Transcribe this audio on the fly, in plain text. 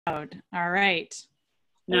All right.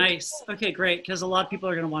 Nice. Okay, great. Because a lot of people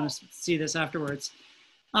are going to want to see this afterwards.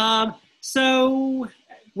 So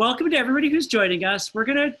welcome to everybody who's joining us. We're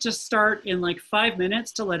going to just start in like 5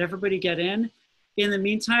 minutes to let everybody get in. In the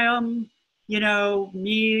meantime, you know,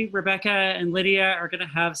 me, Rebecca, and Lydia are going to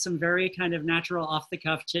have some very kind of natural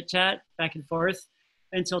off-the-cuff chit-chat back and forth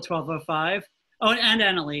until 12:05. Oh, and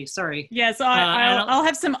Annalie, sorry. Yeah, so I'll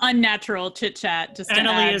have some unnatural chit-chat just to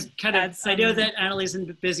Annalie is kind of, some... I know that Annalie's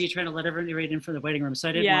busy trying to let everybody right in from the waiting room, so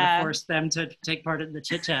I didn't want to force them to take part in the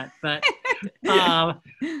chit-chat, but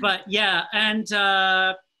yeah, and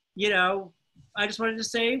you know, I just wanted to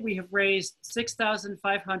say we have raised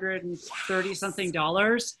 $6,530 something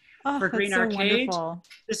for Green Arcade. Wonderful.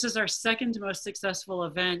 This is our second most successful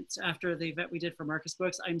event after the event we did for Marcus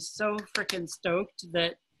Books. I'm so freaking stoked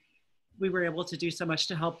that we were able to do so much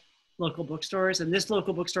to help local bookstores, and this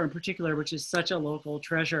local bookstore in particular, which is such a local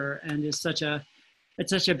treasure and is such a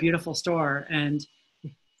beautiful store. And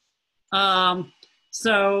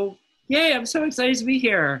so yay, I'm so excited to be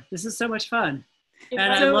here. This is so much fun.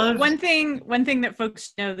 And so I love one thing that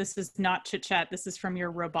folks know, this is not chit chat. This is from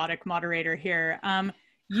your robotic moderator here.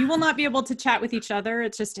 You will not be able to chat with each other.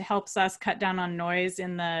 It just helps us cut down on noise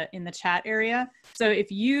in the chat area. So if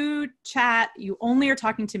you chat, you only are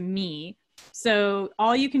talking to me. So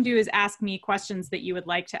all you can do is ask me questions that you would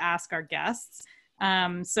like to ask our guests.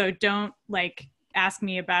 So don't like ask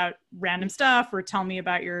me about random stuff or tell me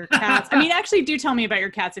about your cats. I mean, actually do tell me about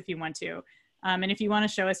your cats if you want to. And if you want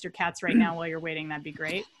to show us your cats right now while you're waiting, that'd be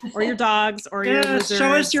great. Or your dogs, or your lizards,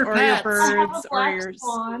 show us your or pets. your birds, or your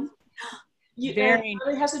swan. Very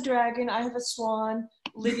Lily has a dragon. I have a swan.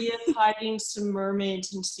 Lydia's hiding some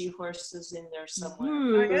mermaids and seahorses in there somewhere.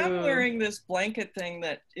 Ooh. I am wearing this blanket thing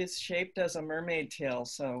that is shaped as a mermaid tail,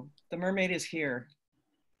 so the mermaid is here.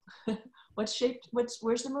 Where's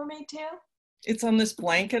the mermaid tail? It's on this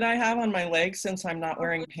blanket I have on my leg since I'm not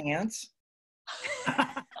wearing pants.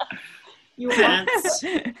 Pants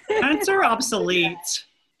are obsolete.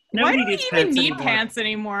 Why do we even need pants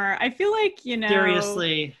anymore? I feel like, you know,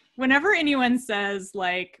 seriously, whenever anyone says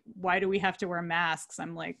like, why do we have to wear masks?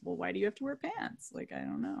 I'm like, well, why do you have to wear pants? Like, I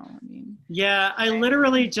don't know. I mean, yeah, I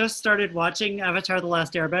literally just started watching Avatar: The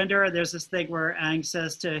Last Airbender, and there's this thing where Aang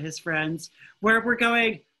says to his friends, where we're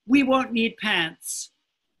going, we won't need pants.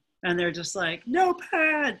 And they're just like, no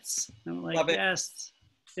pants. And I'm like, yes,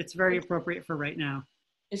 it's very appropriate for right now.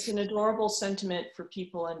 It's an adorable sentiment for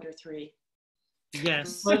people under 3.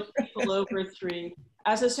 Yes. Most people over 3.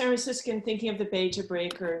 As a San Franciscan, thinking of the Beta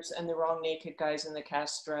Breakers and the Wrong Naked Guys in the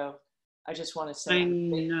Castro, I just want to say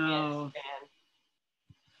I'm a big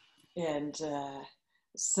fan. And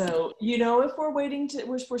so, you know, if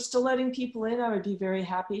we're still letting people in, I would be very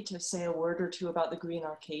happy to say a word or two about the Green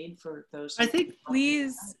Arcade for those. I think,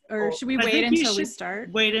 please, or should we wait until we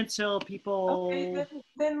start? Wait until people. Okay,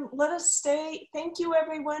 then let us stay. Thank you,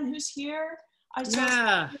 everyone who's here. I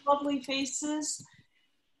saw some lovely faces,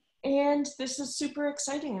 and this is super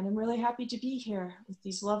exciting, and I'm really happy to be here with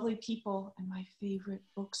these lovely people in my favorite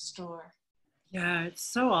bookstore. Yeah, it's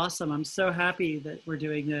so awesome. I'm so happy that we're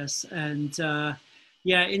doing this, and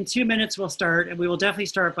yeah, in 2 minutes we'll start, and we will definitely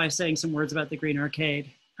start by saying some words about the Green Arcade,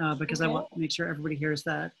 because I want to make sure everybody hears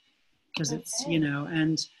that, because it's, you know,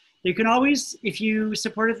 and you can always, if you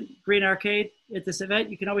supported the Green Arcade at this event,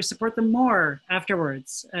 you can always support them more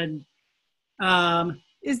afterwards. And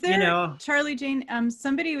is there, you know, Charlie Jane,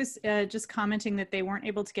 somebody was just commenting that they weren't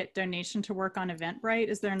able to get donation to work on Eventbrite.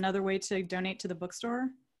 Is there another way to donate to the bookstore?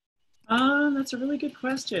 That's a really good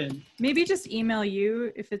question. Maybe just email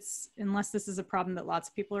you unless this is a problem that lots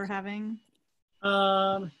of people are having.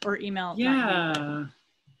 Or email. Yeah.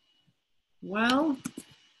 Well,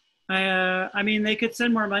 I mean, they could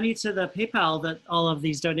send more money to the PayPal that all of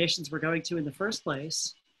these donations were going to in the first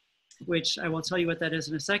place, which I will tell you what that is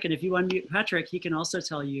in a second. If you unmute Patrick, he can also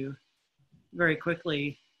tell you very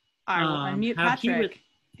quickly. I will unmute Patrick.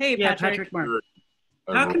 Hey, yeah, Patrick.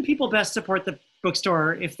 How can people best support the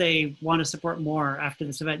bookstore if they want to support more after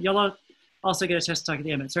this event? You'll also get a chance to talk at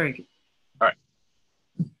the end. Sorry. All right.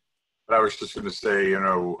 But I was just going to say, you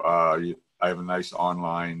know, I have a nice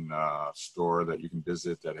online store that you can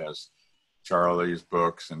visit that has Charlie's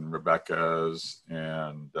books and Rebecca's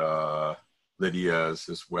and Lydia's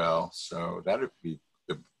as well. So that would be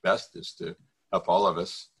the best, is to help all of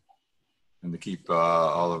us and to keep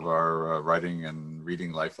all of our writing and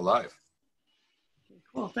reading life alive.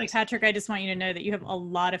 Cool. Thanks, Patrick. I just want you to know that you have a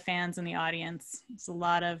lot of fans in the audience. It's a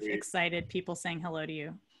lot of excited people saying hello to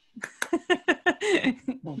you.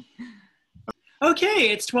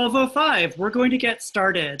 Okay, it's 12:05. We're going to get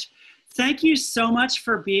started. Thank you so much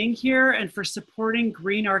for being here and for supporting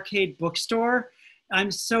Green Arcade Bookstore.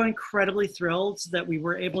 I'm so incredibly thrilled that we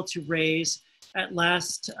were able to raise at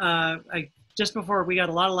last, just before we got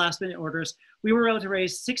a lot of last minute orders, we were able to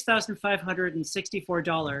raise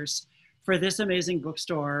 $6,564 for this amazing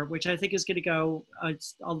bookstore, which I think is going to go a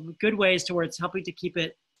good ways towards helping to keep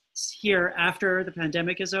it here after the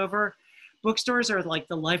pandemic is over. Bookstores are like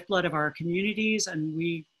the lifeblood of our communities, and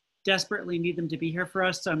we desperately need them to be here for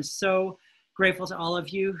us. So I'm so grateful to all of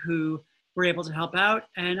you who were able to help out.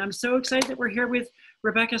 And I'm so excited that we're here with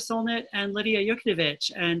Rebecca Solnit and Lydia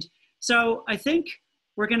Yuknavitch. And so I think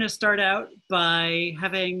we're going to start out by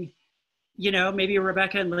having, maybe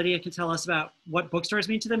Rebecca and Lydia can tell us about what bookstores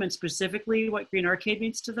mean to them and specifically what Green Arcade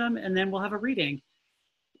means to them. And then we'll have a reading.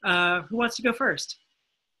 Who wants to go first?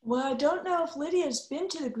 Well, I don't know if Lydia's been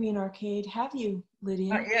to the Green Arcade. Have you,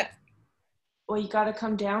 Lydia? Not yet. Well, you got to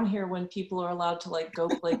come down here when people are allowed to like go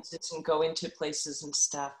places and go into places and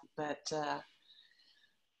stuff. But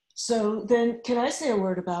so then can I say a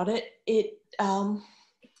word about it? It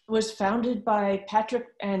was founded by Patrick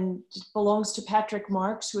and belongs to Patrick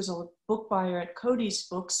Marks, who was a book buyer at Cody's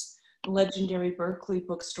Books, the legendary Berkeley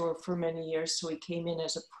bookstore for many years. So he came in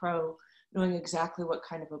as a pro, knowing exactly what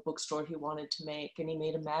kind of a bookstore he wanted to make. And he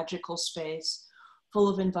made a magical space full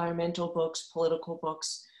of environmental books, political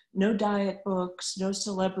books, no diet books, no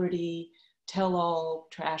celebrity, tell-all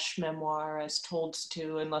trash memoir as told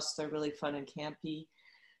to, unless they're really fun and campy.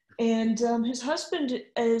 And his husband,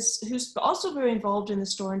 who's also very involved in the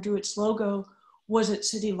store and drew its logo, was at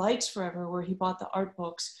City Lights forever, where he bought the art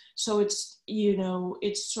books. So it's,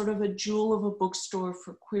 it's sort of a jewel of a bookstore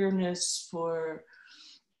for queerness, for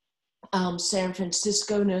San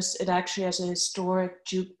Francisco-ness. It actually has a historic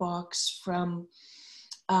jukebox from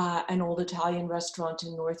an old Italian restaurant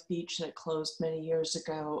in North Beach that closed many years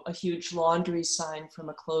ago, a huge laundry sign from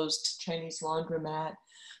a closed Chinese laundromat.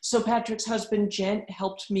 So Patrick's husband, Jen,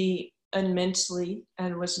 helped me immensely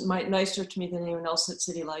and was nicer to me than anyone else at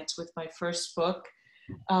City Lights with my first book.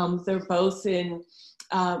 They're both in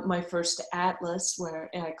my first atlas,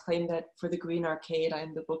 and I claim that for the Green Arcade,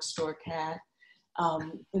 I'm the bookstore cat.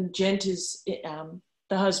 And Gent is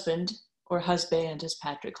the husband, or husband as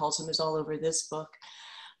Patrick calls him, is all over this book.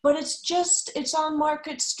 But it's on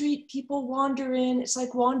Market Street. People wander in. It's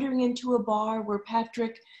like wandering into a bar where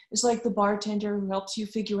Patrick is like the bartender who helps you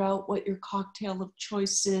figure out what your cocktail of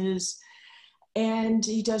choice is. And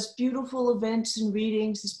he does beautiful events and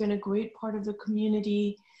readings. He's been a great part of the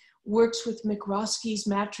community. Works with McRoskey's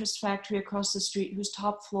Mattress Factory across the street, whose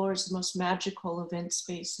top floor is the most magical event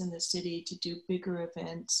space in the city to do bigger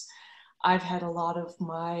events. I've had a lot of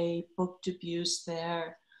my book debuts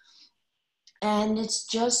there. And it's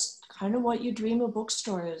just kind of what you dream a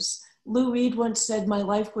bookstore is. Lou Reed once said, my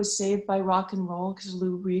life was saved by rock and roll, because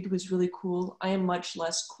Lou Reed was really cool. I am much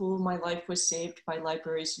less cool. My life was saved by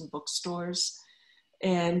libraries and bookstores.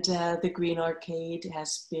 And the Green Arcade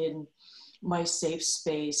has been my safe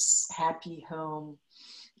space, happy home,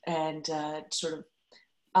 and sort of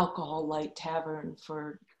alcohol light tavern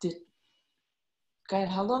for, God,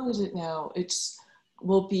 how long is it now?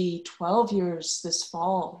 Will be 12 years this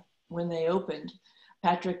fall when they opened.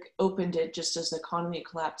 Patrick opened it just as the economy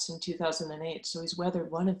collapsed in 2008. So he's weathered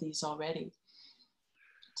one of these already.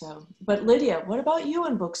 So, but Lydia, what about you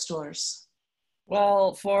in bookstores?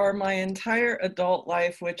 Well, for my entire adult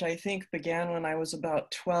life, which I think began when I was about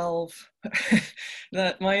 12,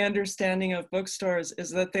 that my understanding of bookstores is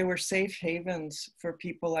that they were safe havens for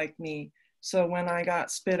people like me. So when I got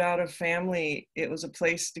spit out of family, it was a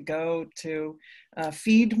place to go to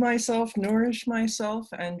feed myself, nourish myself,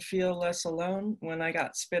 and feel less alone. When I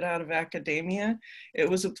got spit out of academia, it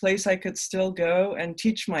was a place I could still go and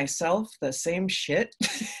teach myself the same shit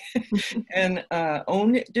and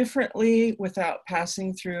own it differently without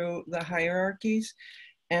passing through the hierarchies.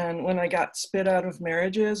 And when I got spit out of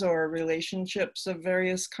marriages or relationships of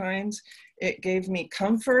various kinds, it gave me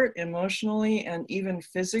comfort emotionally and even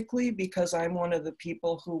physically, because I'm one of the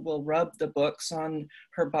people who will rub the books on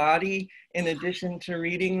her body in addition to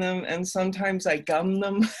reading them. And sometimes I gum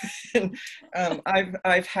them. And,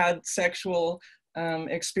 I've had sexual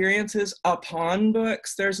experiences upon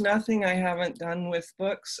books. There's nothing I haven't done with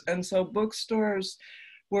books. And so bookstores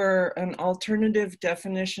were an alternative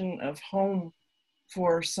definition of home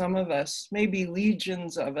for some of us, maybe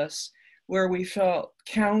legions of us, where we felt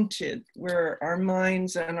counted, where our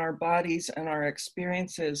minds and our bodies and our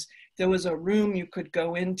experiences, there was a room you could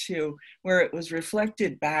go into where it was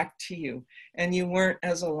reflected back to you and you weren't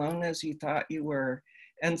as alone as you thought you were.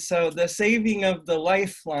 And so the saving of the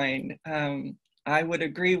lifeline, I would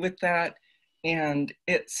agree with that. And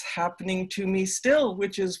it's happening to me still,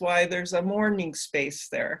 which is why there's a mourning space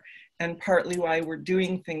there. and partly why we're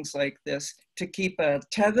doing things like this, to keep a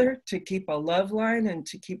tether, to keep a love line, and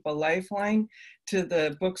to keep a lifeline to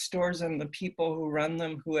the bookstores and the people who run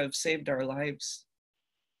them who have saved our lives.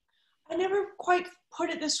 I never quite put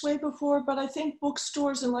it this way before, but I think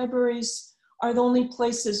bookstores and libraries are the only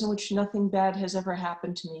places in which nothing bad has ever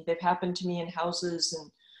happened to me. They've happened to me in houses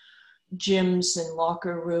and gyms and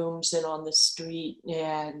locker rooms and on the street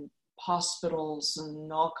and hospitals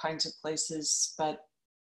and all kinds of places, but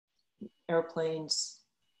airplanes,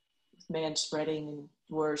 man spreading and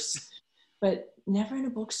worse, but never in a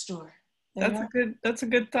bookstore. That's a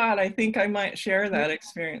good thought. I think I might share that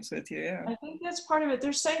experience with you. Yeah. I think that's part of it.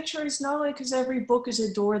 There's sanctuaries not only because every book is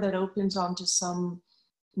a door that opens onto some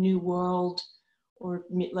new world or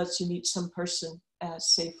lets you meet some person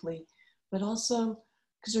safely, but also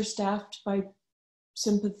because they're staffed by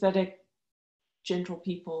sympathetic, gentle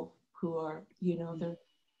people who are, you know, they're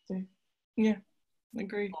yeah,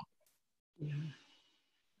 agreed. Yeah.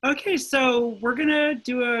 Okay, so we're gonna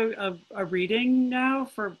do a reading now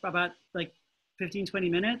for about like 15-20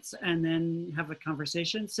 minutes and then have a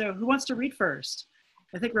conversation. So who wants to read first?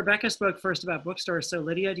 I think Rebecca spoke first about bookstores. So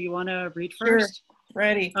Lydia, do you want to read first? Sure.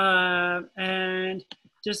 Ready. And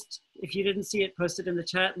just, if you didn't see it posted in the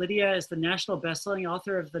chat, Lydia is the national best-selling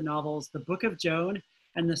author of the novels The Book of Joan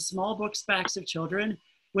and The Small Book Spacks of Children,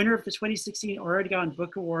 winner of the 2016 Oregon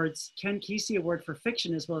Book Awards Ken Kesey Award for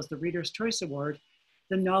Fiction, as well as the Reader's Choice Award.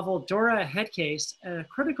 The novel Dora Headcase, a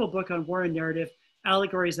critical book on war and narrative,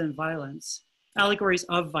 allegories of violence.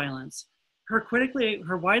 Her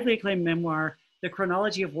widely acclaimed memoir, The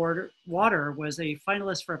Chronology of Water, was a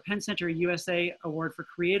finalist for a Penn Center USA Award for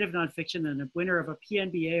Creative Nonfiction and a winner of a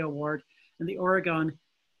PNBA Award and the Oregon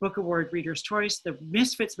Book Award Reader's Choice. The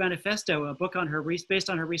Misfits Manifesto, a book based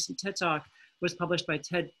on her recent TED Talk, was published by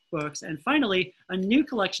TED Books. And finally, a new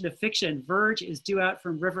collection of fiction, Verge, is due out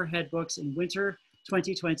from Riverhead Books in winter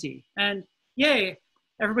 2020. And yay,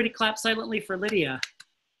 everybody clap silently for Lydia.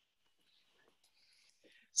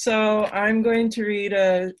 So I'm going to read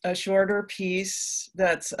a shorter piece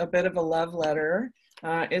that's a bit of a love letter.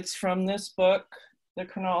 It's from this book, The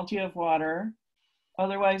Chronology of Water,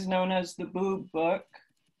 otherwise known as the Boob Book.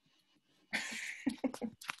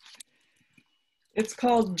 It's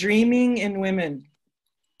called Dreaming in Women.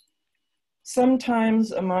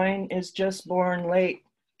 Sometimes a mind is just born late,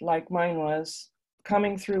 like mine was,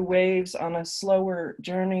 coming through waves on a slower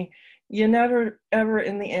journey. You never, ever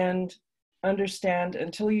in the end understand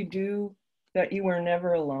until you do that you were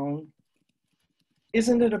never alone.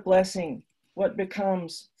 Isn't it a blessing what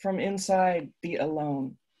becomes from inside the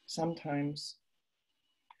alone sometimes?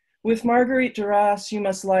 With Marguerite Duras, you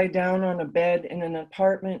must lie down on a bed in an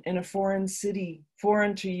apartment in a foreign city,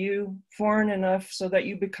 foreign to you, foreign enough so that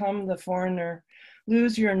you become the foreigner.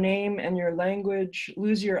 Lose your name and your language,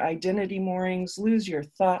 lose your identity moorings, lose your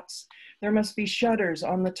thoughts. There must be shutters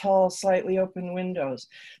on the tall, slightly open windows.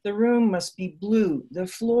 The room must be blue, the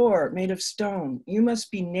floor made of stone. You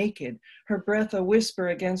must be naked, her breath a whisper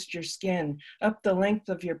against your skin, up the length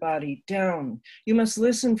of your body, down. You must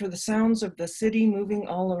listen for the sounds of the city moving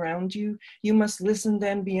all around you. You must listen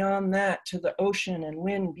then beyond that to the ocean and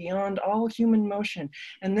wind, beyond all human motion.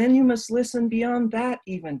 And then you must listen beyond that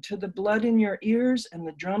even to the blood in your ears and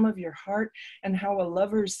the drum of your heart and how a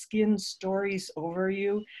lover's skin stories over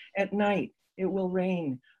you. At night, it will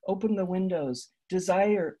rain. Open the windows.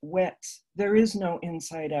 Desire wets. There is no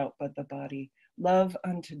inside out but the body. Love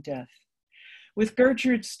unto death. With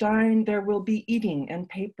Gertrude Stein, there will be eating and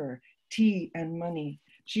paper, tea and money.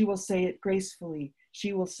 She will say it gracefully.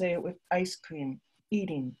 She will say it with ice cream,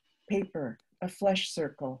 eating, paper, a flesh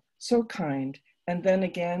circle, so kind. And then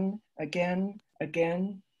again, again,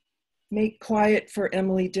 again. Make quiet for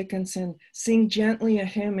Emily Dickinson. Sing gently a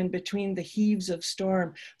hymn in between the heaves of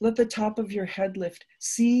storm. Let the top of your head lift.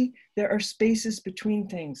 See, there are spaces between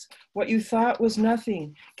things. What you thought was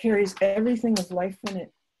nothing carries everything of life in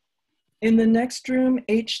it. In the next room,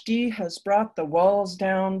 HD has brought the walls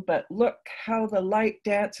down, but look how the light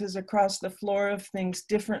dances across the floor of things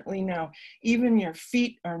differently now. Even your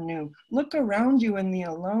feet are new. Look around you in the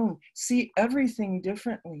alone. See everything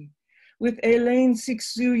differently. With Hélène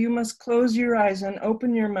Sixou, you must close your eyes and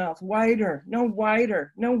open your mouth wider, no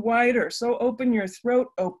wider, no wider. So open your throat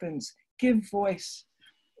opens, give voice.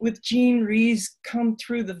 With Jean Rees, come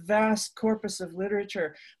through the vast corpus of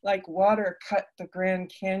literature, like water cut the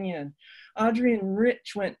Grand Canyon. Adrienne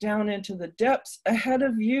Rich went down into the depths ahead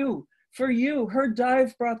of you. For you, her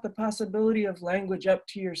dive brought the possibility of language up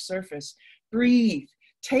to your surface. Breathe,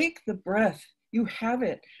 take the breath. You have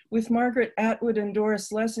it. With Margaret Atwood and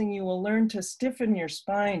Doris Lessing, you will learn to stiffen your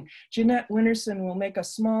spine. Jeanette Winterson will make a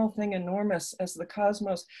small thing enormous as the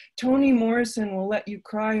cosmos. Toni Morrison will let you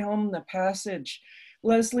cry home the passage.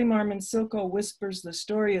 Leslie Marmon Silko whispers the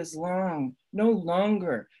story is long, no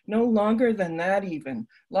longer than that even,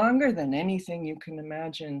 longer than anything you can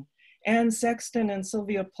imagine. Anne Sexton and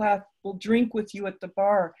Sylvia Plath will drink with you at the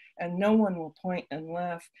bar and no one will point and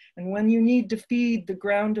laugh. And when you need to feed the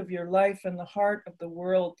ground of your life and the heart of the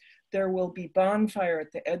world, there will be bonfire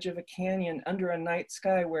at the edge of a canyon under a night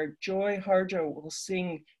sky where Joy Harjo will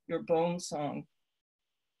sing your bone song.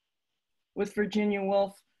 With Virginia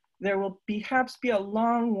Woolf, there will perhaps be a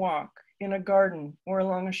long walk in a garden or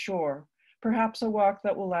along a shore, perhaps a walk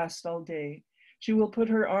that will last all day. She will put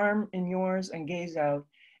her arm in yours and gaze out,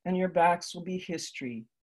 and your backs will be history.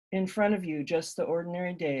 In front of you, just the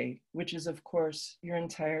ordinary day, which is of course your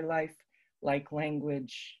entire life, like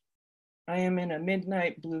language. I am in a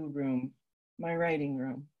midnight blue room, my writing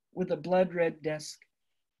room, with a blood red desk,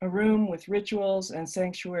 a room with rituals and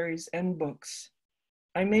sanctuaries and books.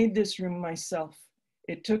 I made this room myself.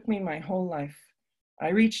 It took me my whole life. I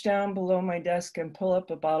reach down below my desk and pull up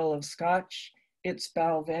a bottle of scotch. It's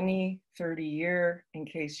Balvenie, 30 year, in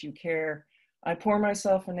case you care. I pour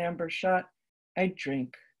myself an amber shot. I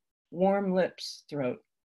drink. Warm lips, throat.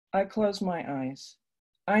 I close my eyes.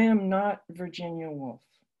 I am not Virginia Woolf,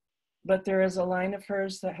 but there is a line of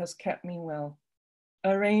hers that has kept me well.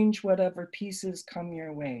 Arrange whatever pieces come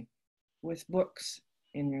your way. With books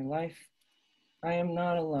in your life, I am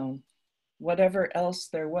not alone. Whatever else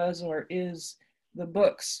there was or is, the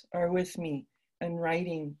books are with me and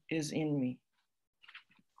writing is in me.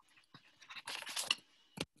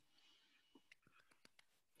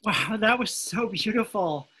 Wow, that was so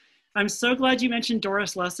beautiful. I'm so glad you mentioned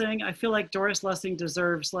Doris Lessing. I feel like Doris Lessing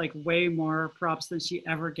deserves like way more props than she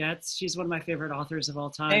ever gets. She's one of my favorite authors of all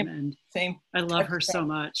time. Same. I love her so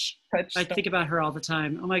much. I think about her all the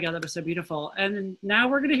time. Oh my God, that was so beautiful. And now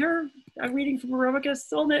we're gonna hear a reading from Rebecca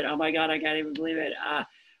Solnit. Oh my God, I can't even believe it.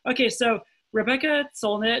 Okay, so Rebecca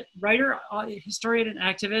Solnit, writer, historian, and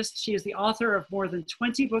activist. She is the author of more than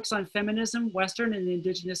 20 books on feminism, Western and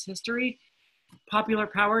Indigenous history, popular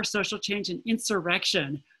power, social change, and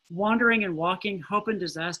insurrection, wandering and walking, hope and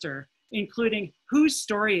disaster, including Whose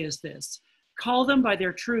Story Is This? Call Them by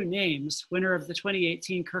Their True Names, winner of the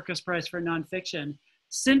 2018 Kirkus Prize for Nonfiction,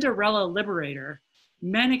 Cinderella Liberator,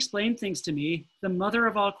 Men Explain Things to Me, The Mother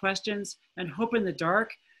of All Questions, and Hope in the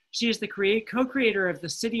Dark. She is the co-creator of the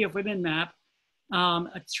City of Women map,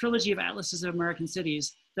 a trilogy of atlases of American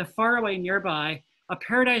cities, The Faraway Nearby, A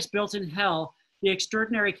Paradise Built in Hell, The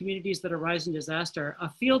Extraordinary Communities That Arise in Disaster, A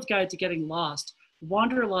Field Guide to Getting Lost,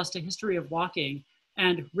 Wanderlust, A History of Walking,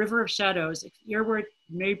 and River of Shadows, Earward,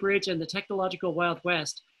 Maybridge, and the Technological Wild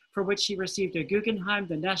West, for which she received a Guggenheim,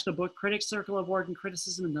 the National Book Critics Circle Award in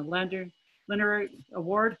Criticism, and the Literary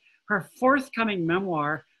Award. Her forthcoming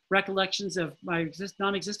memoir, Recollections of My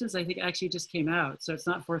Non-Existence, I think actually just came out, so it's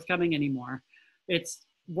not forthcoming anymore. It's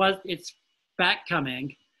back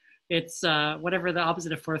coming. It's whatever the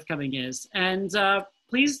opposite of forthcoming is. And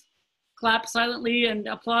please clap silently and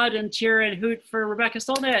applaud and cheer and hoot for Rebecca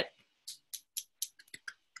Solnit.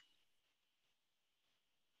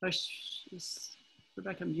 Oh, is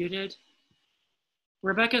Rebecca muted?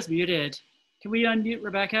 Rebecca's muted. Can we unmute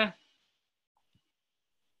Rebecca?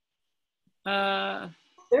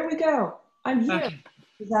 There we go. I'm here. Okay.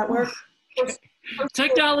 Does that work?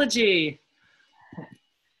 Technology.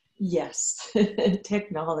 Yes,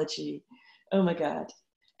 technology. Oh my God.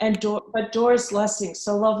 And but Doris Lessing,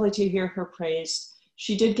 so lovely to hear her praised.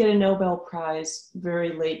 She did get a Nobel Prize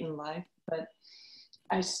very late in life, but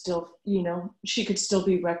I still, she could still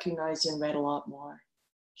be recognized and read a lot more.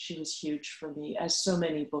 She was huge for me, as so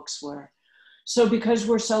many books were. So because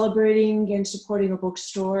we're celebrating and supporting a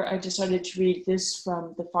bookstore, I decided to read this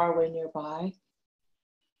from The Faraway Nearby.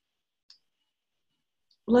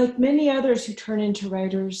 Like many others who turn into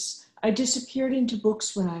writers, I disappeared into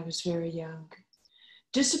books when I was very young.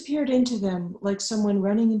 Disappeared into them like someone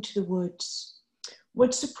running into the woods.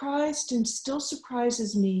 What surprised and still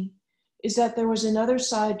surprises me is that there was another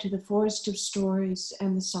side to the forest of stories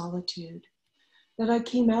and the solitude, that I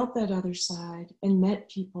came out that other side and met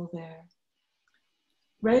people there.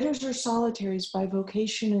 Writers are solitaries by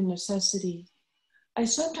vocation and necessity. I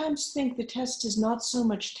sometimes think the test is not so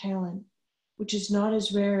much talent, which is not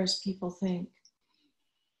as rare as people think,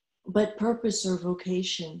 but purpose or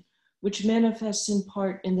vocation, which manifests in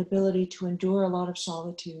part in the ability to endure a lot of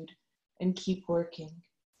solitude and keep working.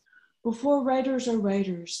 Before writers are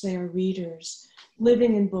writers, they are readers,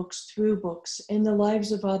 living in books, through books, in the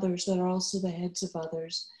lives of others that are also the heads of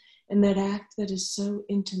others, and that act that is so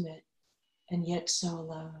intimate and yet so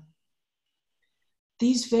alone.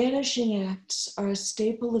 These vanishing acts are a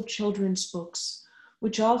staple of children's books,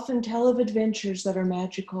 which often tell of adventures that are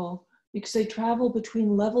magical because they travel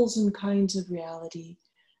between levels and kinds of reality,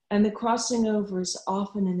 and the crossing over is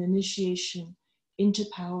often an initiation into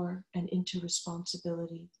power and into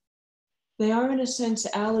responsibility. They are, in a sense,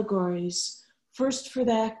 allegories, first for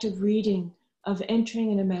the act of reading, of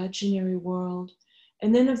entering an imaginary world,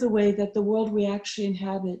 and then of the way that the world we actually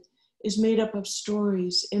inhabit is made up of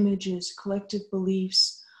stories, images, collective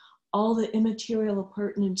beliefs, all the immaterial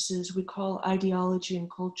appurtenances we call ideology and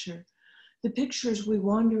culture, the pictures we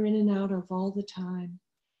wander in and out of all the time.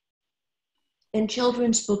 In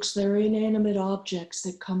children's books, there are inanimate objects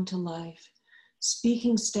that come to life,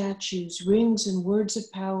 speaking statues, rings and words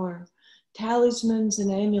of power, talismans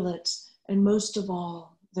and amulets, and most of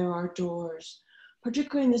all, there are doors,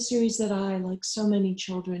 particularly in the series that I, like so many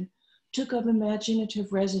children, took up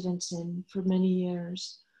imaginative residence in for many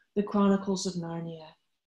years, the Chronicles of Narnia.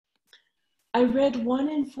 I read one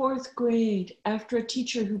in 4th grade after a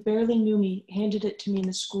teacher who barely knew me handed it to me in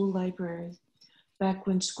the school library, back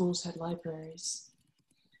when schools had libraries.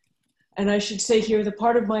 And I should say here, the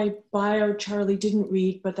part of my bio Charlie didn't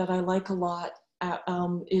read, but that I like a lot,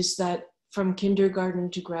 is that from kindergarten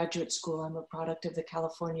to graduate school, I'm a product of the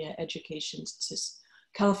California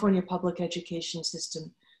public education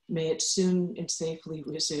system. May it soon and safely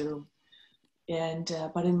resume.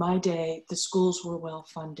 But in my day, the schools were well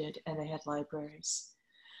funded and they had libraries.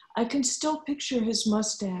 I can still picture his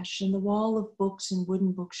mustache and the wall of books and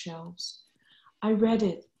wooden bookshelves. I read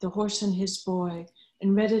it, The Horse and His Boy,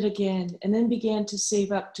 and read it again, and then began to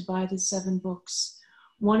save up to buy the 7 books,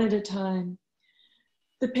 one at a time.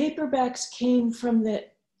 The paperbacks came from the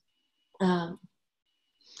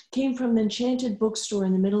enchanted bookstore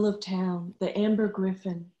in the middle of town, the Amber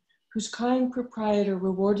Griffin, whose kind proprietor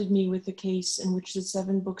rewarded me with the case in which the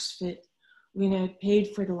 7 books fit when I had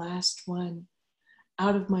paid for the last one,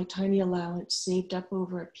 out of my tiny allowance saved up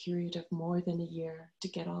over a period of more than a year to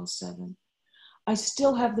get all 7. I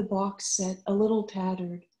still have the box set, a little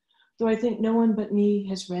tattered, though I think no one but me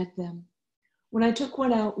has read them. When I took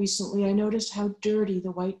one out recently, I noticed how dirty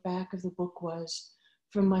the white back of the book was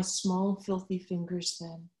from my small, filthy fingers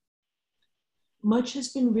then. Much has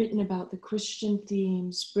been written about the Christian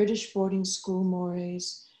themes, British boarding school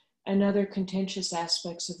mores, and other contentious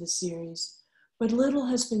aspects of the series, but little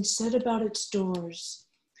has been said about its doors.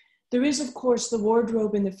 There is, of course, the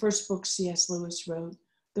wardrobe in the first book C.S. Lewis wrote,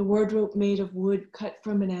 the wardrobe made of wood cut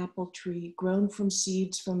from an apple tree, grown from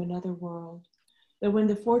seeds from another world, that when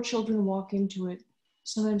the 4 children walk into it,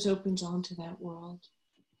 sometimes opens onto that world.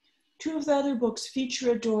 2 of the other books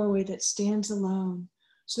feature a doorway that stands alone,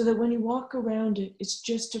 so that when you walk around it, it's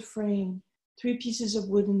just a frame, 3 pieces of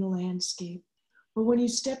wood in the landscape. But when you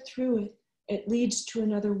step through it, it leads to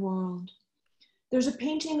another world. There's a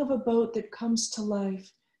painting of a boat that comes to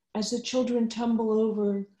life as the children tumble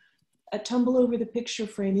over the picture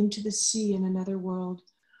frame into the sea in another world.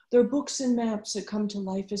 There are books and maps that come to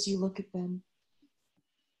life as you look at them.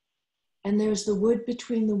 And there's the wood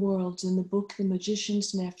between the worlds in the book The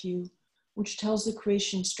Magician's Nephew, which tells the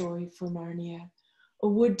creation story for Narnia, a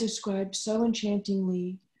wood described so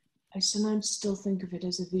enchantingly, I sometimes still think of it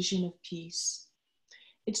as a vision of peace.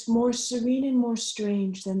 It's more serene and more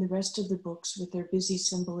strange than the rest of the books with their busy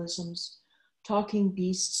symbolisms, talking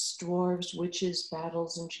beasts, dwarves, witches,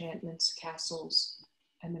 battles, enchantments, castles,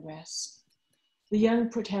 and the rest. The young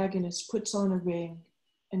protagonist puts on a ring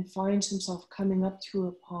and finds himself coming up through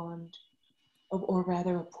a pond, or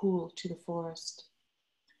rather a pool, to the forest.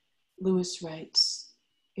 Lewis writes,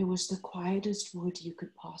 "It was the quietest wood you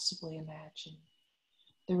could possibly imagine.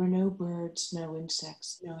 There were no birds, no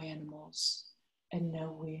insects, no animals, and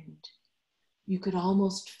no wind. You could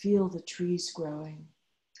almost feel the trees growing.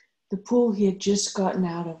 The pool he had just gotten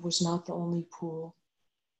out of was not the only pool.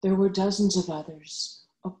 There were dozens of others,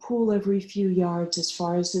 a pool every few yards as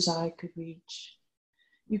far as his eye could reach.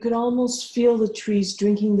 You could almost feel the trees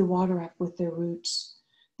drinking the water up with their roots.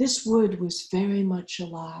 This wood was very much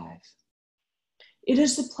alive. It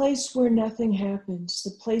is the place where nothing happens,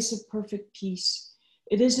 the place of perfect peace.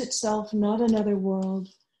 It is itself not another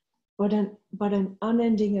world, but an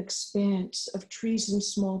unending expanse of trees and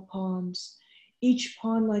small ponds, each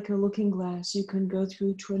pond like a looking glass you can go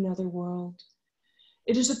through to another world.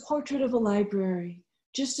 It is a portrait of a library,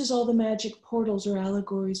 just as all the magic portals are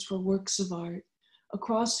allegories for works of art,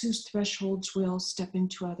 across whose thresholds we all step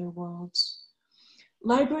into other worlds.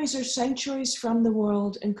 Libraries are sanctuaries from the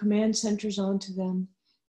world and command centers onto them.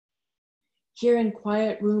 Here in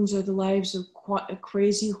quiet rooms are the lives of a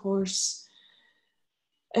crazy horse,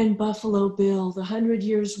 and Buffalo Bill, the 100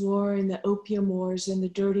 Years' War and the Opium Wars and the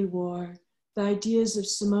Dirty War, the ideas of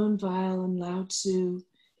Simone Weil and Lao Tzu,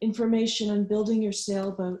 information on building your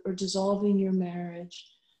sailboat or dissolving your marriage,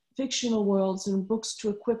 fictional worlds and books to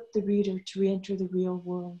equip the reader to re-enter the real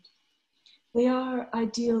world. They are,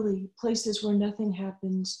 ideally, places where nothing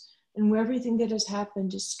happens and where everything that has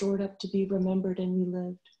happened is stored up to be remembered and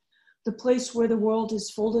relived. The place where the world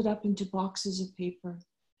is folded up into boxes of paper.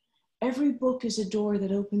 Every book is a door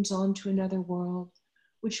that opens onto another world,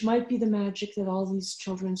 which might be the magic that all these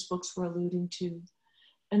children's books were alluding to.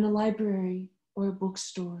 And a library or a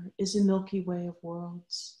bookstore is a Milky Way of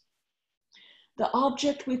worlds. The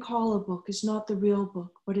object we call a book is not the real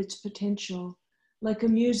book, but its potential, like a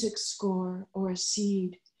music score or a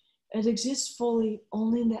seed. It exists fully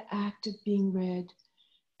only in the act of being read,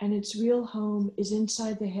 and its real home is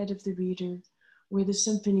inside the head of the reader, where the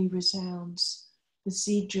symphony resounds, the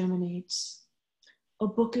seed germinates. A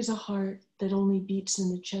book is a heart that only beats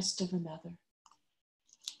in the chest of another.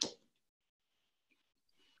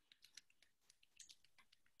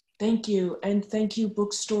 Thank you, and thank you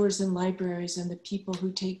bookstores and libraries and the people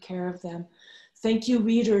who take care of them. Thank you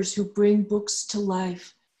readers who bring books to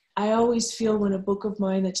life. I always feel when a book of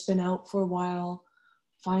mine that's been out for a while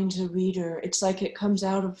finds a reader, it's like it comes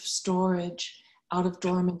out of storage, out of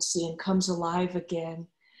dormancy and comes alive again.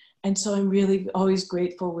 And so I'm really always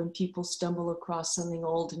grateful when people stumble across something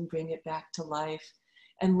old and bring it back to life,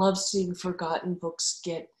 and love seeing forgotten books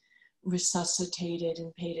get resuscitated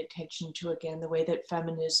and paid attention to again, the way that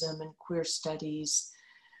feminism and queer studies,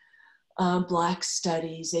 Black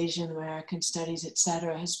studies, Asian American studies,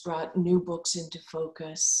 etc., has brought new books into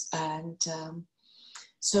focus. And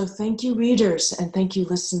so thank you readers and thank you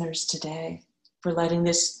listeners today for letting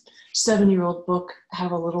this 7-year-old book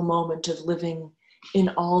have a little moment of living in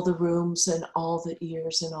all the rooms and all the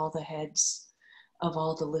ears and all the heads of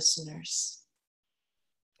all the listeners.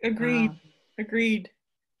 Agreed, agreed.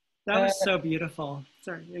 That was so beautiful.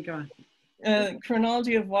 Sorry, you go on.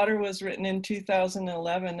 Chronology of Water was written in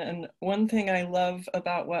 2011, and one thing I love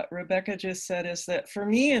about what Rebecca just said is that for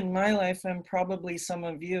me in my life, and probably some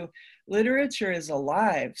of you, literature is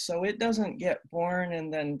alive, so it doesn't get born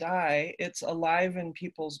and then die. It's alive in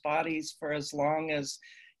people's bodies for as long as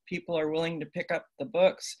people are willing to pick up the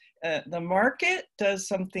books. The market does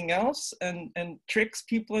something else and tricks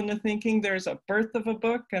people into thinking there's a birth of a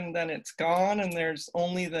book and then it's gone and there's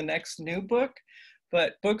only the next new book.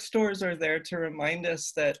 But bookstores are there to remind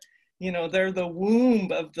us that, you know, they're the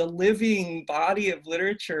womb of the living body of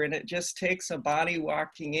literature, and it just takes a body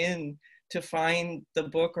walking in to find the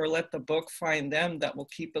book or let the book find them that will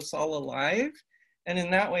keep us all alive. And in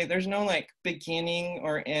that way, there's no like beginning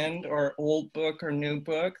or end or old book or new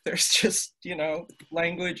book. There's just, you know,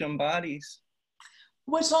 language and bodies.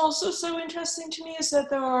 What's also so interesting to me is that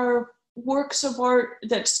there are works of art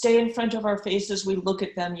that stay in front of our faces. We look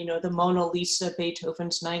at them, you know, the Mona Lisa,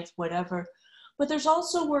 Beethoven's Ninth, whatever. But there's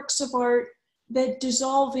also works of art that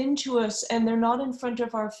dissolve into us and they're not in front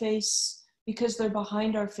of our face because they're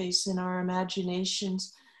behind our face in our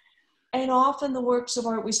imaginations. And often the works of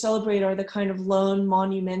art we celebrate are the kind of lone,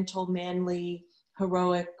 monumental, manly,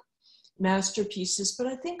 heroic masterpieces. But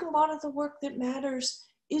I think a lot of the work that matters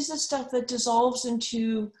is the stuff that dissolves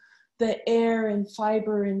into the air and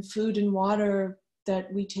fiber and food and water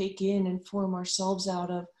that we take in and form ourselves out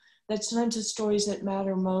of. That sometimes the stories that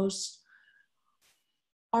matter most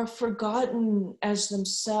are forgotten as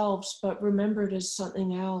themselves, but remembered as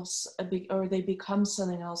something else, or they become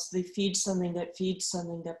something else. They feed something that feeds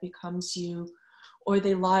something that becomes you, or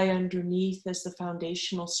they lie underneath as the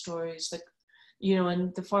foundational stories. Like, you know,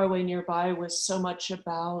 and The Far Away Nearby was so much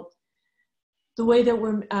about the way that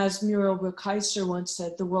we're, as Muriel Rukeyser once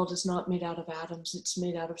said, the world is not made out of atoms, it's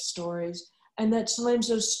made out of stories. And that sometimes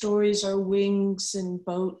those stories are wings and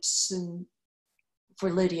boats and, for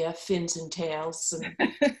Lydia, fins and tails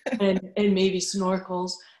and maybe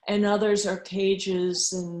snorkels, and others are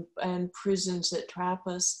cages and prisons that trap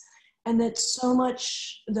us. And that so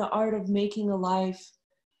much the art of making a life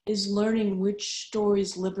is learning which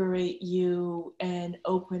stories liberate you and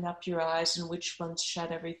open up your eyes and which ones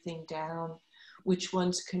shut everything down, which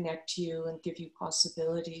ones connect you and give you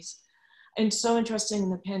possibilities. And so interesting in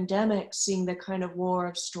the pandemic, seeing the kind of war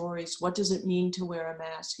of stories. What does it mean to wear a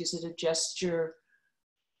mask? Is it a gesture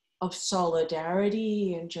of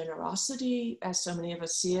solidarity and generosity, as so many of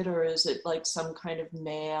us see it, or is it like some kind of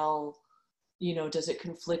male, you know, does it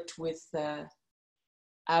conflict with the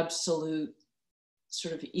absolute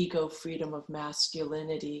sort of ego freedom of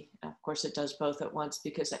masculinity? Of course it does both at once,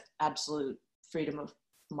 because absolute freedom of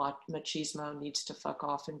machismo needs to fuck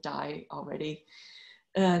off and die already.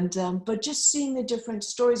 And but just seeing the different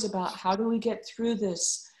stories about how do we get through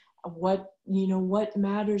this, what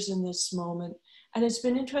matters in this moment. And it's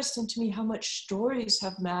been interesting to me how much stories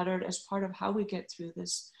have mattered as part of how we get through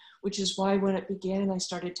this, which is why when it began, I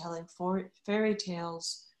started telling fairy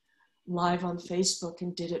tales live on Facebook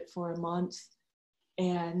and did it for a month.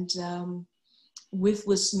 And with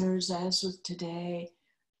listeners, as with today,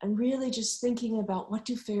 and really just thinking about what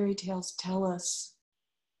do fairy tales tell us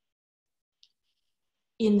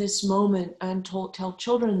in this moment, and tell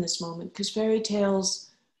children in this moment, because fairy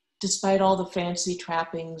tales, despite all the fancy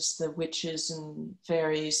trappings, the witches and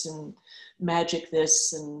fairies and magic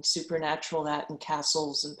this and supernatural that and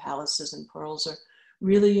castles and palaces and pearls, are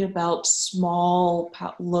really about small,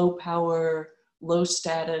 low power, low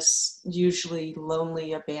status, usually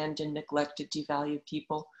lonely, abandoned, neglected, devalued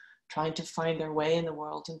people trying to find their way in the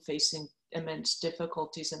world and facing immense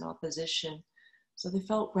difficulties and opposition. So they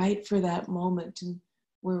felt right for that moment, and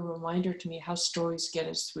were a reminder to me how stories get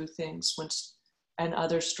us through things and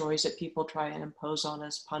other stories that people try and impose on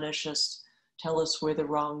us, punish us, tell us we're the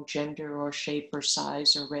wrong gender or shape or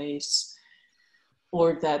size or race,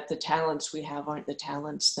 or that the talents we have aren't the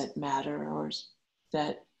talents that matter, or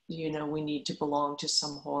that, we need to belong to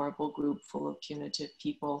some horrible group full of punitive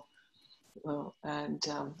people. Well, and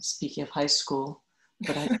speaking of high school,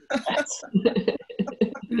 but I think that's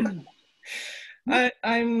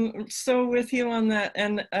I'm so with you on that.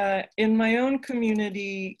 And in my own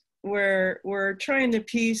community, where we're trying to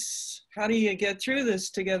piece, how do you get through this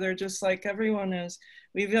together, just like everyone is.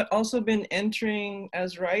 We've also been entering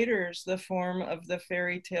as writers the form of the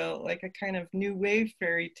fairy tale, like a kind of new wave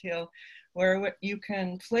fairy tale, where you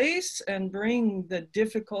can place and bring the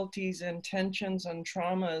difficulties and tensions and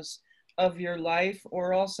traumas of your life,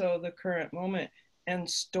 or also the current moment, and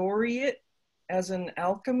story it as an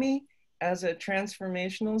alchemy, as a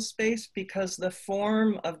transformational space, because the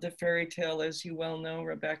form of the fairy tale, as you well know,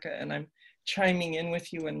 Rebecca, and I'm chiming in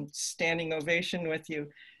with you and standing ovation with you,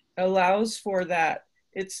 allows for that.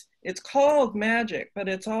 It's called magic, but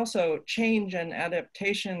it's also change and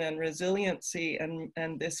adaptation and resiliency,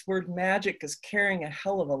 and this word magic is carrying a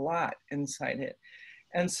hell of a lot inside it.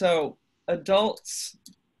 And so adults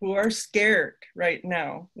who are scared right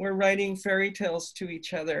now, we're writing fairy tales to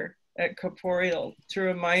each other at Corporeal to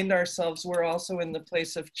remind ourselves we're also in the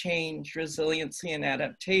place of change, resiliency, and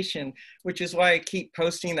adaptation, which is why I keep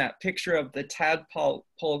posting that picture of the tadpole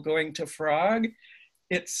going to frog.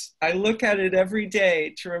 I look at it every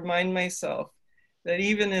day to remind myself that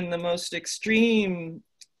even in the most extreme,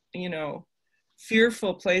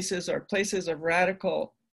 fearful places, or places of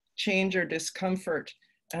radical change or discomfort,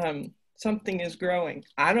 something is growing.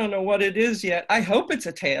 I don't know what it is yet. I hope it's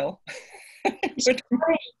a tail.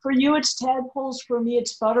 For you, it's tadpoles. For me,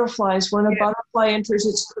 it's butterflies. When a butterfly enters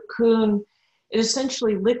its cocoon, it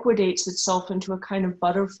essentially liquidates itself into a kind of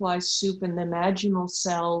butterfly soup, and the imaginal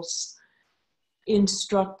cells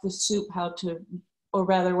instruct the soup how to, or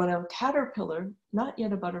rather, when a caterpillar, not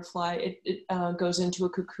yet a butterfly, it goes into a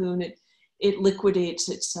cocoon, it liquidates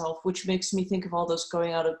itself, which makes me think of all those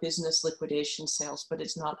going out of business liquidation sales, but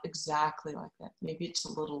it's not exactly like that. Maybe it's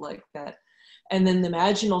a little like that. And then the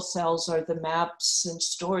imaginal cells are the maps and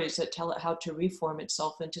stories that tell it how to reform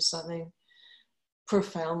itself into something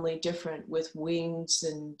profoundly different with wings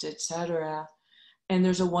and etc. And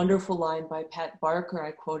there's a wonderful line by Pat Barker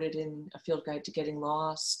I quoted in A Field Guide to Getting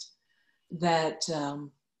Lost, that that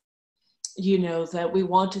we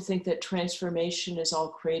want to think that transformation is all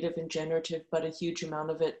creative and generative, but a huge amount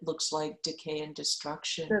of it looks like decay and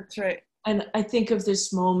destruction. That's right. And I think of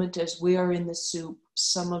this moment as we are in the soup.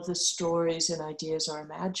 Some of the stories and ideas are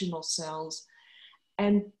imaginal cells.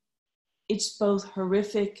 And it's both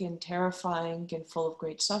horrific and terrifying and full of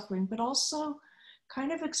great suffering, but also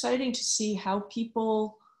kind of exciting to see how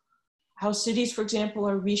cities, for example,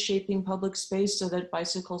 are reshaping public space so that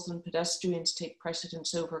bicycles and pedestrians take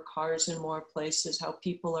precedence over cars in more places, how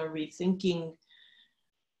people are rethinking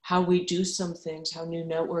how we do some things, how new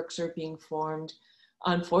networks are being formed.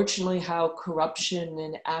 Unfortunately, how corruption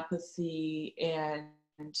and apathy and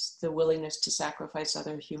the willingness to sacrifice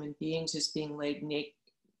other human beings is being laid naked,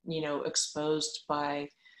 exposed by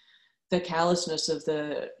the callousness of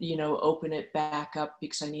the, open it back up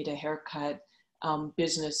because I need a haircut.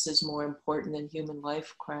 Business is more important than human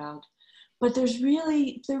life crowd. But there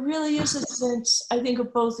really is a sense, I think,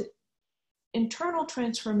 of both internal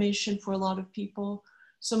transformation for a lot of people,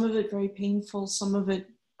 some of it very painful, some of it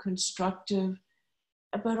constructive,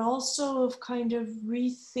 but also of kind of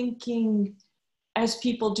rethinking, as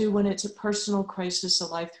people do when it's a personal crisis, a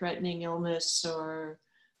life-threatening illness, or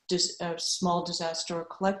just a small disaster, or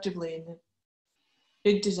collectively in the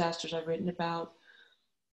big disasters I've written about,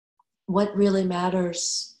 what really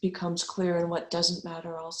matters becomes clear, and what doesn't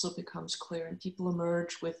matter also becomes clear. And people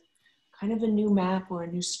emerge with kind of a new map or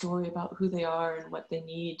a new story about who they are and what they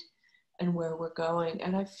need and where we're going.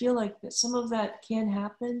 And I feel like that some of that can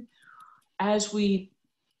happen as we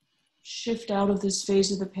shift out of this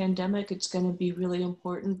phase of the pandemic. It's going to be really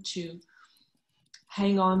important to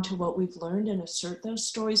hang on to what we've learned and assert those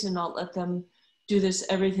stories and not let them do this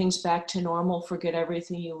everything's back to normal, forget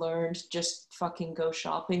everything you learned, just fucking go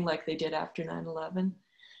shopping like they did after 9/11.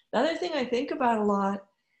 The other thing I think about a lot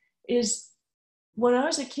is when I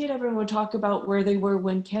was a kid, everyone would talk about where they were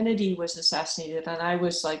when Kennedy was assassinated, and I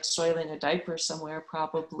was like soiling a diaper somewhere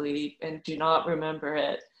probably and do not remember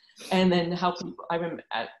it. And then how people, I remember,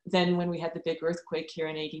 then when we had the big earthquake here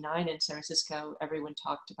in '89 in San Francisco, everyone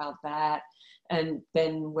talked about that. And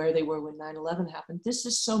then where they were when 9/11 happened. This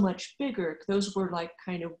is so much bigger. Those were like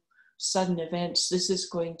kind of sudden events. This is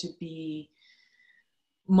going to be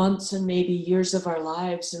months and maybe years of our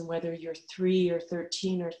lives. And whether you're 3 or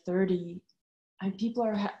 13 or 30, and people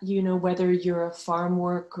are, you know, whether you're a farm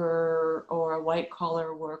worker or a white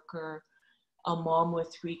collar worker, a mom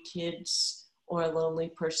with 3 kids, or a lonely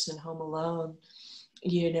person home alone,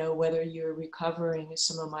 you know, whether you're recovering, as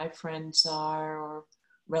some of my friends are, or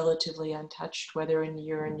relatively untouched, whether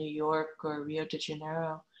you're in New York or Rio de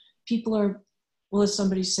Janeiro, people are, well, as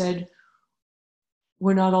somebody said,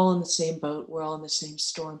 we're not all in the same boat, we're all in the same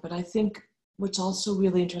storm. But I think what's also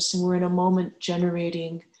really interesting, we're in a moment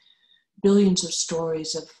generating billions of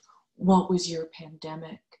stories of what was your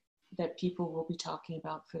pandemic that people will be talking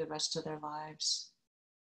about for the rest of their lives.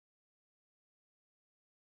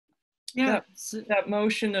 Yeah, that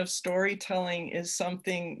motion of storytelling is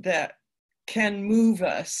something that can move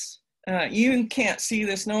us. You can't see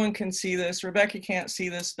this, no one can see this, Rebecca can't see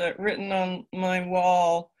this, but written on my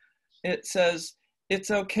wall, it says,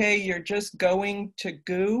 "It's okay, you're just going to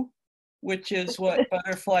goo," which is what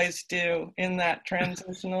butterflies do in that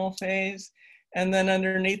transitional phase. And then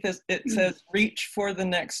underneath it says, "Reach for the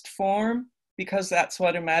next form," because that's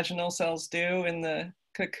what imaginal cells do in the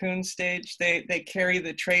cocoon stage. They carry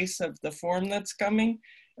the trace of the form that's coming.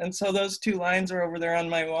 And so those 2 lines are over there on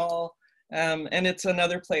my wall. And it's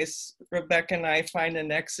another place Rebecca and I find a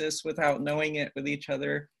nexus without knowing it with each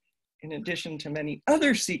other, in addition to many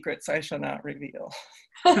other secrets I shall not reveal.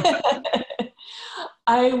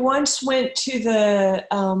 I once went to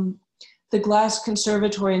the Glass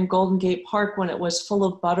Conservatory in Golden Gate Park when it was full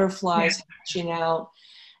of butterflies hatching out.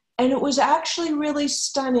 And it was actually really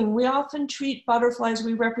stunning. We often treat butterflies,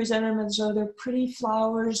 we represent them as though they're pretty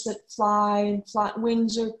flowers that fly, and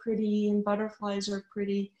wings are pretty, and butterflies are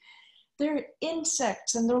pretty. They're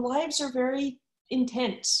insects, and their lives are very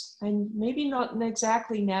intense, and maybe not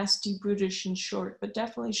exactly nasty, brutish, and short, but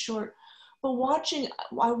definitely short. But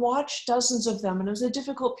I watched dozens of them, and it was a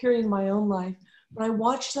difficult period in my own life, but I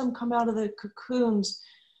watched them come out of the cocoons,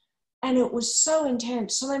 and it was so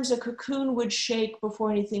intense. Sometimes the cocoon would shake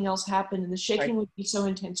before anything else happened, and the shaking would be so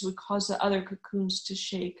intense it would cause the other cocoons to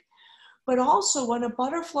shake. But also, when a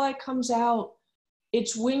butterfly comes out,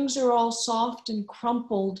 its wings are all soft and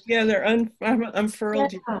crumpled. Yeah, they're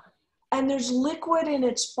unfurled. Yeah. And there's liquid in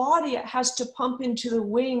its body it has to pump into the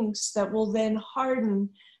wings that will then harden.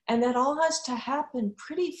 And that all has to happen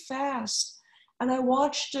pretty fast. And I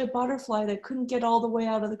watched a butterfly that couldn't get all the way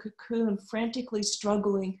out of the cocoon, frantically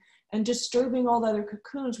struggling and disturbing all the other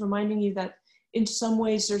cocoons, reminding you that in some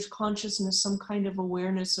ways there's consciousness, some kind of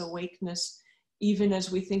awareness, awakeness, even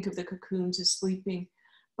as we think of the cocoons as sleeping.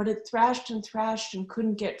 But it thrashed and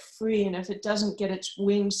couldn't get free. And if it doesn't get its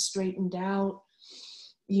wings straightened out,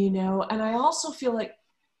 you know, and I also feel like,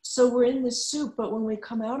 so we're in this soup, but when we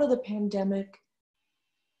come out of the pandemic,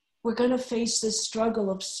 we're going to face this struggle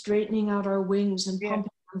of straightening out our wings and pumping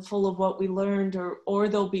them full of what we learned, or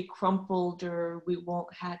they'll be crumpled, or we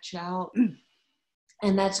won't hatch out.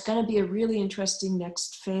 And that's going to be a really interesting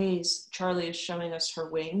next phase. Charlie is showing us her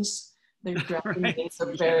wings. Their dragon wings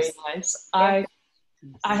are very nice. I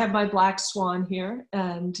have my black swan here,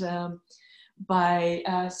 and by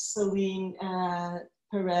Celine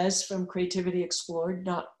Perez from Creativity Explored,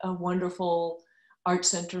 not a wonderful art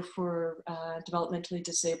center for developmentally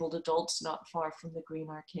disabled adults not far from the Green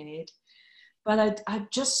Arcade. But I'm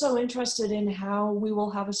just so interested in how we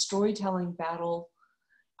will have a storytelling battle.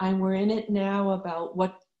 And we're in it now about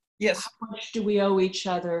how much do we owe each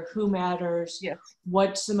other? Who matters? Yes.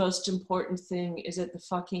 What's the most important thing? Is it the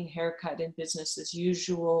fucking haircut in business as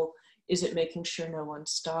usual? Is it making sure no one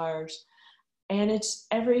starves? And it's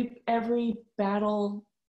every battle,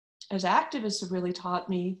 as activists have really taught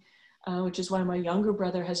me, which is why my younger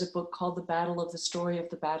brother has a book called The Battle of the Story of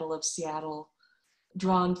the Battle of Seattle,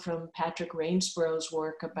 drawn from Patrick Rainsborough's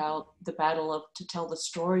work about the battle of, to tell the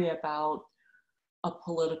story about a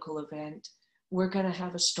political event. We're going to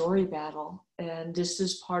have a story battle. And this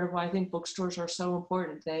is part of why I think bookstores are so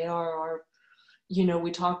important. They are our, you know,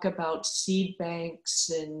 we talk about seed banks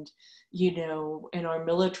and, you know, in our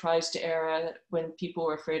militarized era, when people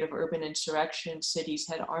were afraid of urban insurrection, cities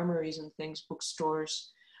had armories and things.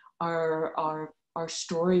 Bookstores are our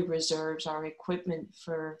story reserves, our equipment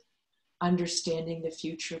for understanding the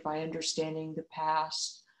future by understanding the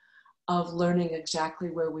past, of learning exactly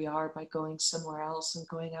where we are by going somewhere else and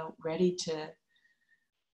going out ready to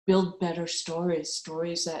build better stories,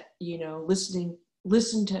 stories that, you know,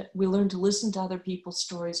 we learn to listen to other people's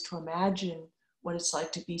stories, to imagine what it's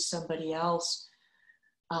like to be somebody else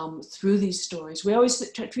through these stories. We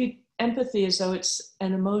always treat empathy as though it's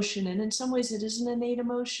an emotion, and in some ways it is an innate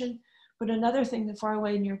emotion. But another thing that Far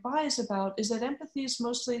Away Nearby is about is that empathy is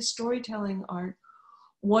mostly a storytelling art.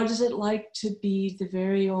 What is it like to be the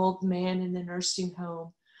very old man in the nursing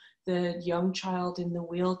home, the young child in the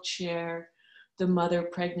wheelchair, the mother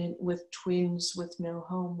pregnant with twins with no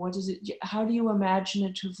home? What is it? How do you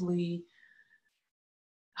imaginatively,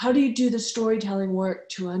 how do you do the storytelling work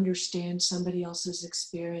to understand somebody else's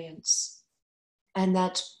experience? And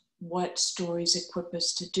that's what stories equip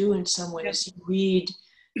us to do in some ways. You read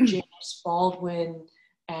James Baldwin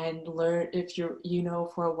and learn, if you're, you know,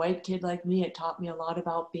 for a white kid like me, it taught me a lot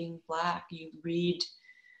about being Black. You read,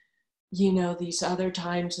 you know, these other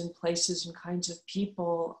times and places and kinds of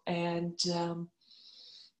people, and,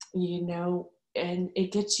 you know, and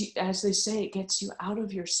it gets you, as they say, it gets you out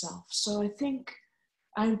of yourself. So I think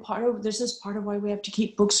this is part of why we have to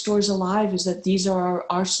keep bookstores alive, is that these are our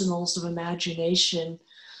arsenals of imagination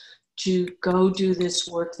to go do this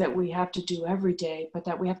work that we have to do every day, but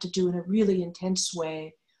that we have to do in a really intense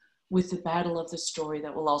way, with the battle of the story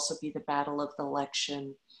that will also be the battle of the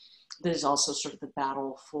election. That is also sort of the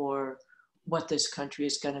battle for what this country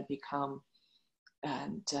is going to become.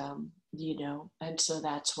 And, you know, and so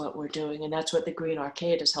that's what we're doing. And that's what the Green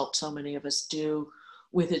Arcade has helped so many of us do,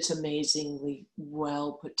 with its amazingly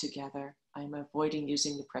well put together, I'm avoiding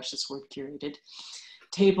using the precious word curated,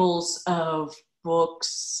 tables of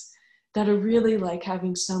books that are really like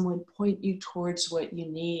having someone point you towards what you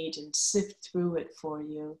need and sift through it for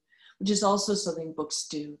you, which is also something books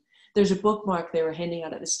do. There's a bookmark they were handing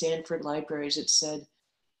out at the Stanford libraries. It said,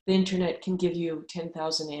 the internet can give you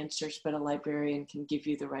 10,000 answers, but a librarian can give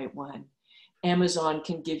you the right one. Amazon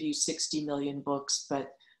can give you 60 million books,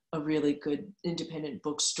 but a really good independent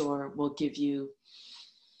bookstore will give you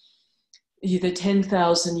the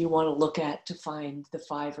 10,000 you want to look at to find the